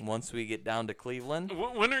location once we get down to Cleveland.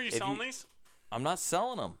 When are you selling these? I'm not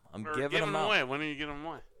selling them. I'm giving them out. Away. When are you giving them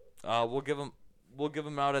away? We'll give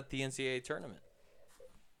them out at the NCAA tournament.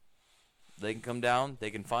 They can come down.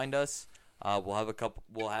 They can find us. We'll have a couple.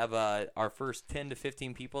 We'll have our first 10 to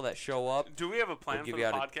 15 people that show up. Do we have a plan for the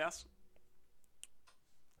podcast?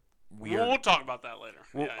 We'll talk about that later.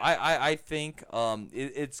 Well, yeah. I think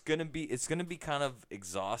it's gonna be kind of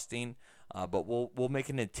exhausting, but we'll make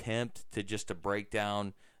an attempt to break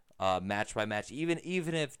down match by match. Even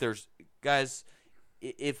if there's guys,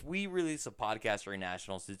 if we release a podcast during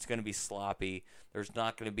nationals, it's gonna be sloppy. There's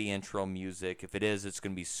not gonna be intro music. If it is, it's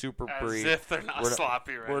gonna be super brief. As if they're not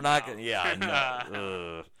sloppy right now. We're not gonna. Yeah.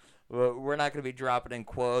 No. We're not going to be dropping in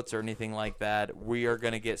quotes or anything like that. We are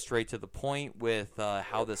going to get straight to the point with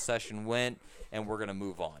how the session went, and we're going to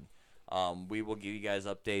move on. We will give you guys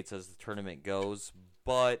updates as the tournament goes,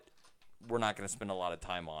 but we're not going to spend a lot of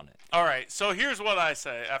time on it. All right, so here's what I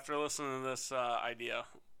say after listening to this idea.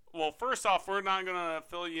 Well, first off, we're not going to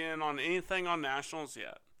fill you in on anything on Nationals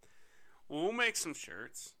yet. We'll make some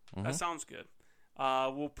shirts. That sounds good.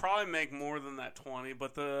 We'll probably make more than that 20,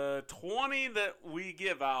 but the 20 that we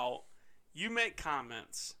give out, you make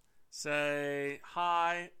comments. Say,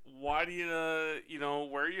 hi, why do you,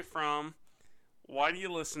 where are you from? Why do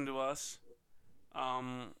you listen to us?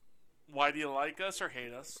 Why do you like us or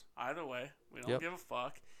hate us? Either way, we don't give a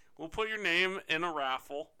fuck. We'll put your name in a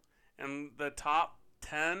raffle, and the top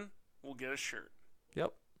 10 will get a shirt.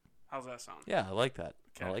 Yep. How's that sound? Yeah, I like that.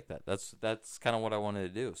 Okay. I like that. That's kind of what I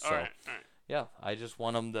wanted to do. So, All right. yeah, I just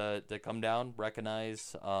want them to come down,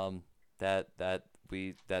 recognize that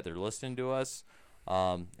they're listening to us,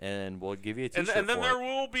 and we'll give you a T-shirt. And then for there it.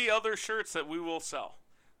 will be other shirts that we will sell.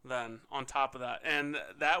 Then on top of that, and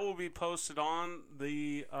that will be posted on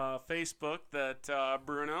the Facebook that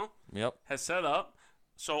Bruno has set up.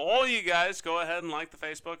 So all you guys go ahead and like the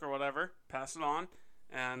Facebook or whatever, pass it on,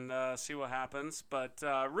 and see what happens. But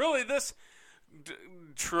really,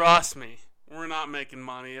 trust me, we're not making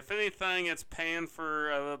money. If anything, it's paying for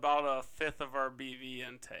about a fifth of our BV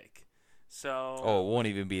intake. So it won't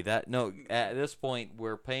even be that. No, at this point,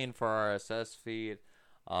 we're paying for our RSS feed.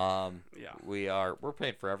 We're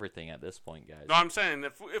paying for everything at this point, guys. No, I'm saying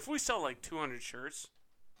if we sell like 200 shirts,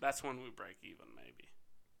 that's when we break even, maybe.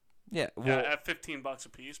 Yeah, well, at $15 a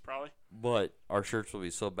piece, probably. But our shirts will be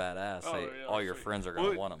so badass, all your friends are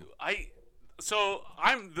gonna want them.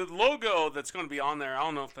 The logo that's going to be on there. I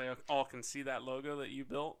don't know if they all can see that logo that you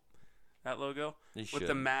built. That logo with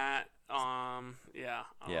the mat. I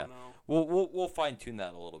don't know. We'll fine tune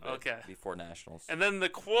that a little bit before Nationals. And then the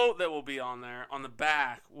quote that will be on there on the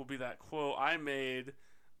back will be that quote I made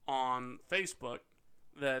on Facebook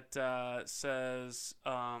that says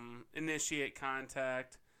initiate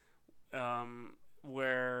contact,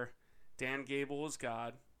 where Dan Gable is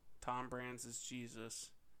God, Tom Brands is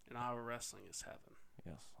Jesus, and Iowa Wrestling is heaven.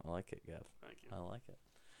 Yes, I like it, Gav. Thank you. I like it.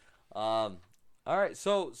 All right,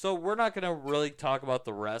 so we're not going to really talk about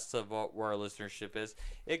the rest of where our listenership is.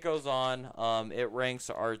 It goes on. It ranks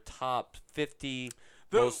our top 50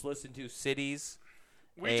 most listened to cities.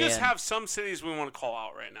 We just have some cities we want to call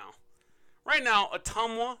out right now. Right now,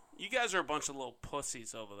 Ottumwa, you guys are a bunch of little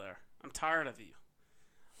pussies over there. I'm tired of you.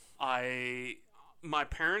 My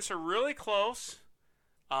parents are really close.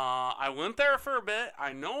 I went there for a bit.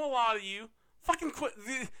 I know a lot of you. Fucking quit.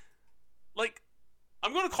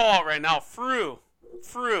 I'm going to call out right now, Frew,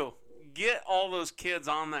 get all those kids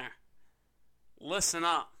on there. Listen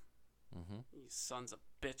up. You sons of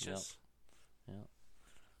bitches.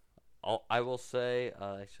 Yeah. I will say,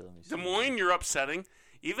 actually, let me see. Des Moines, you're upsetting.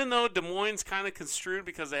 Even though Des Moines kind of construed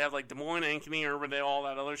because they have like Des Moines, Ankeny, Urbandale, all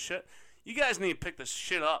that other shit, you guys need to pick this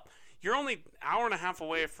shit up. You're only an hour and a half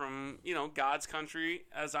away from, God's country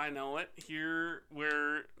as I know it. Here,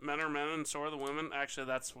 where men are men and so are the women. Actually,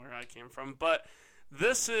 that's where I came from. But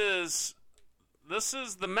this is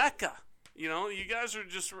the Mecca. You guys are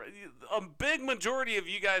just a big majority of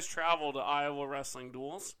you guys travel to Iowa Wrestling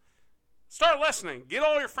Duels. Start listening. Get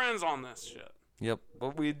all your friends on this shit. Yep,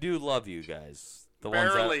 but we do love you guys.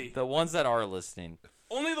 Barely. The ones that are listening.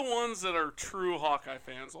 Only the ones that are true Hawkeye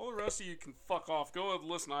fans. All the rest of you can fuck off. Go ahead and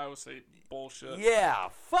listen to Iowa State bullshit. Yeah,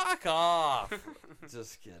 fuck off.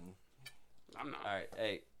 Just kidding. I'm not. All right,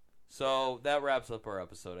 hey. So that wraps up our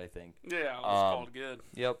episode, I think. Yeah, it was called good.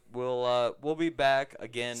 Yep, we'll be back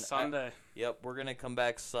again Sunday. Yep, we're gonna come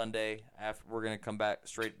back Sunday. We're gonna come back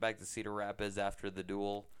straight back to Cedar Rapids after the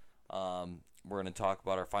duel. We're gonna talk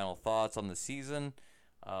about our final thoughts on the season.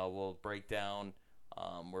 We'll break down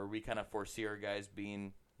where we kind of foresee our guys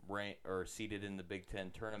being ranked or seated in the Big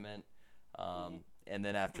Ten tournament. And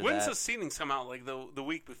then after When's the seedings come out? Like the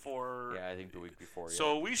week before? Yeah, I think the week before. Yeah.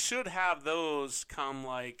 So we should have those come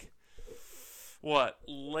late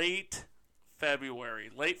February.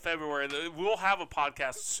 We'll have a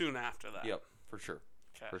podcast soon after that. Yep, for sure.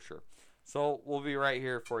 Okay. For sure. So we'll be right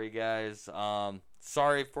here for you guys.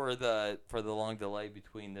 Sorry for the long delay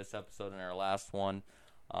between this episode and our last one.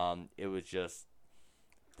 It was just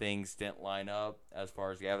things didn't line up as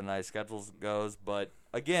far as Gavin and I's schedules goes. But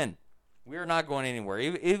again, we are not going anywhere.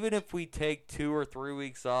 Even if we take 2 or 3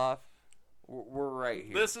 weeks off, we're right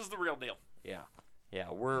here. This is the real deal. Yeah.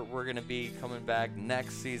 We're gonna be coming back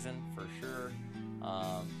next season for sure.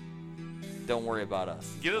 Don't worry about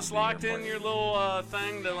us. Get us locked in your little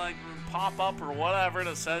thing to pop up or whatever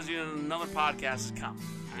that says another podcast is coming.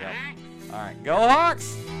 Yep. All right. Go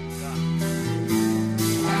Hawks! Yeah.